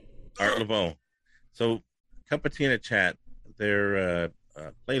LeBeau, right? Art LeBeau. So, Cup of Tea in a Chat. Their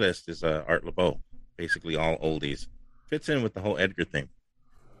playlist is Art LeBeau, basically all oldies. Fits in with the whole Edgar thing.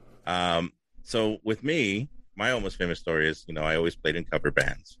 So with me, my almost famous story is, I always played in cover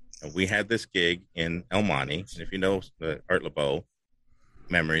bands. And we had this gig in El Monte. And if you know Art LeBeau,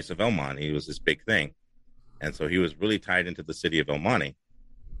 Memories of El Monte, it was this big thing. And so he was really tied into the city of El Monte.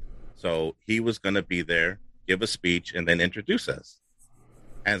 So he was going to be there, give a speech, and then introduce us.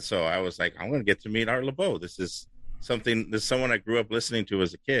 And so I was like, I'm going to get to meet Art LeBeau. This is someone I grew up listening to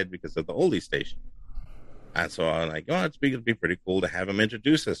as a kid because of the oldie station. And so I'm like, it'd be pretty cool to have him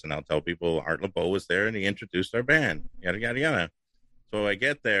introduce us. And I'll tell people Art LeBeau was there and he introduced our band, yada, yada, yada. So I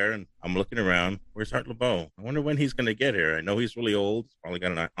get there and I'm looking around. Where's Art LeBeau? I wonder when he's going to get here. I know he's really old. He's probably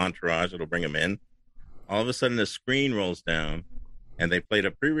got an entourage that'll bring him in. All of a sudden, the screen rolls down and they played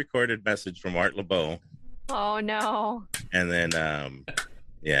a pre-recorded message from Art LeBeau. Oh, no. And then,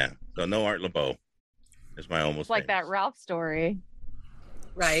 so no Art LeBeau. It's my almost It's like famous. that Ralph story.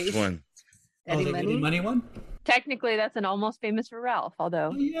 Right. Which one? Eddie Eddie Money one? Technically, that's an almost famous for Ralph,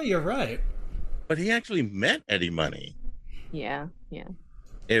 although. Oh, yeah, you're right. But he actually met Eddie Money. Yeah.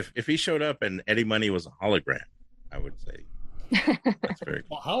 If he showed up and Eddie Money was a hologram, I would say that's very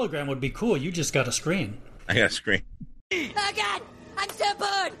cool. Well, hologram would be cool. You just got a screen. I got a screen. Oh, God! I'm so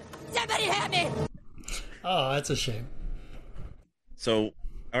bored! Somebody help me! Oh, that's a shame. So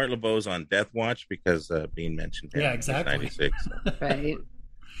Art LeBeau's on Death Watch because Bean mentioned him. Yeah, exactly. 96. So. Right.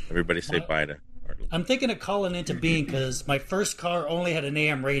 Everybody say bye to Art LeBeau. I'm thinking of calling into Bean because my first car only had an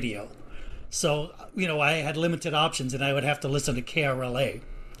AM radio. So, I had limited options and I would have to listen to KRLA.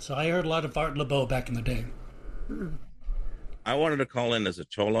 So I heard a lot of Art LeBeau back in the day. I wanted to call in as a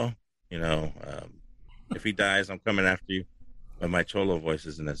cholo. If he dies, I'm coming after you. But my cholo voice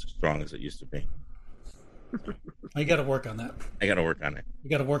isn't as strong as it used to be. You got to work on that. I got to work on it. You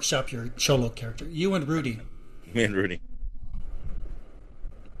got to workshop your cholo character. You and Rudy. Me and Rudy.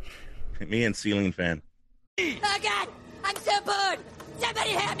 Me and Ceiling Fan. Oh, God! I'm so bored!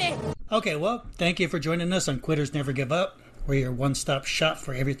 Somebody help me! Okay, well, thank you for joining us on Quitters Never Give Up. We're your one-stop shop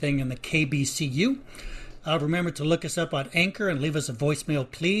for everything in the KBCU. Remember to look us up on Anchor and leave us a voicemail,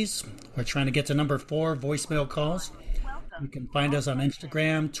 please. We're trying to get to number 4 voicemail calls. You can find us on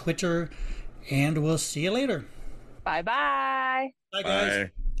Instagram, Twitter, and we'll see you later. Bye-bye. Bye, guys.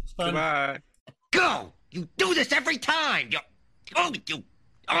 It's fun. Goodbye. Go! You do this every time! God!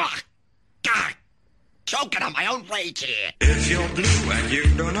 Choking on my own rage here. If you're blue and you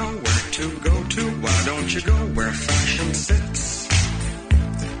don't know where to go to, why don't you go where fashion sits?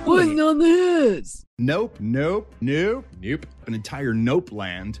 Putting on this. Nope. An entire nope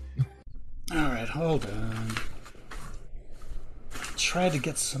land. All right, hold on. Try to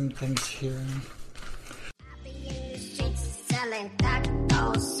get some things here. Selling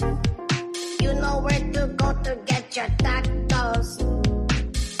tacos. You know where to go to get your tacos.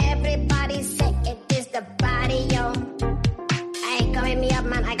 Everybody say it is the party, yo. Hey, come hit me up,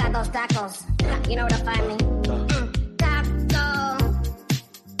 man. I got those tacos. You know where to find me. Taco.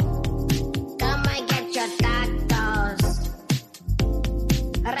 Come and get your tacos.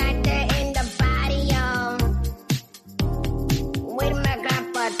 Right there in the patio. With my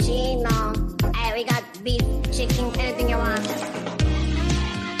grappuccino. Hey, we got beef, chicken, anything you want.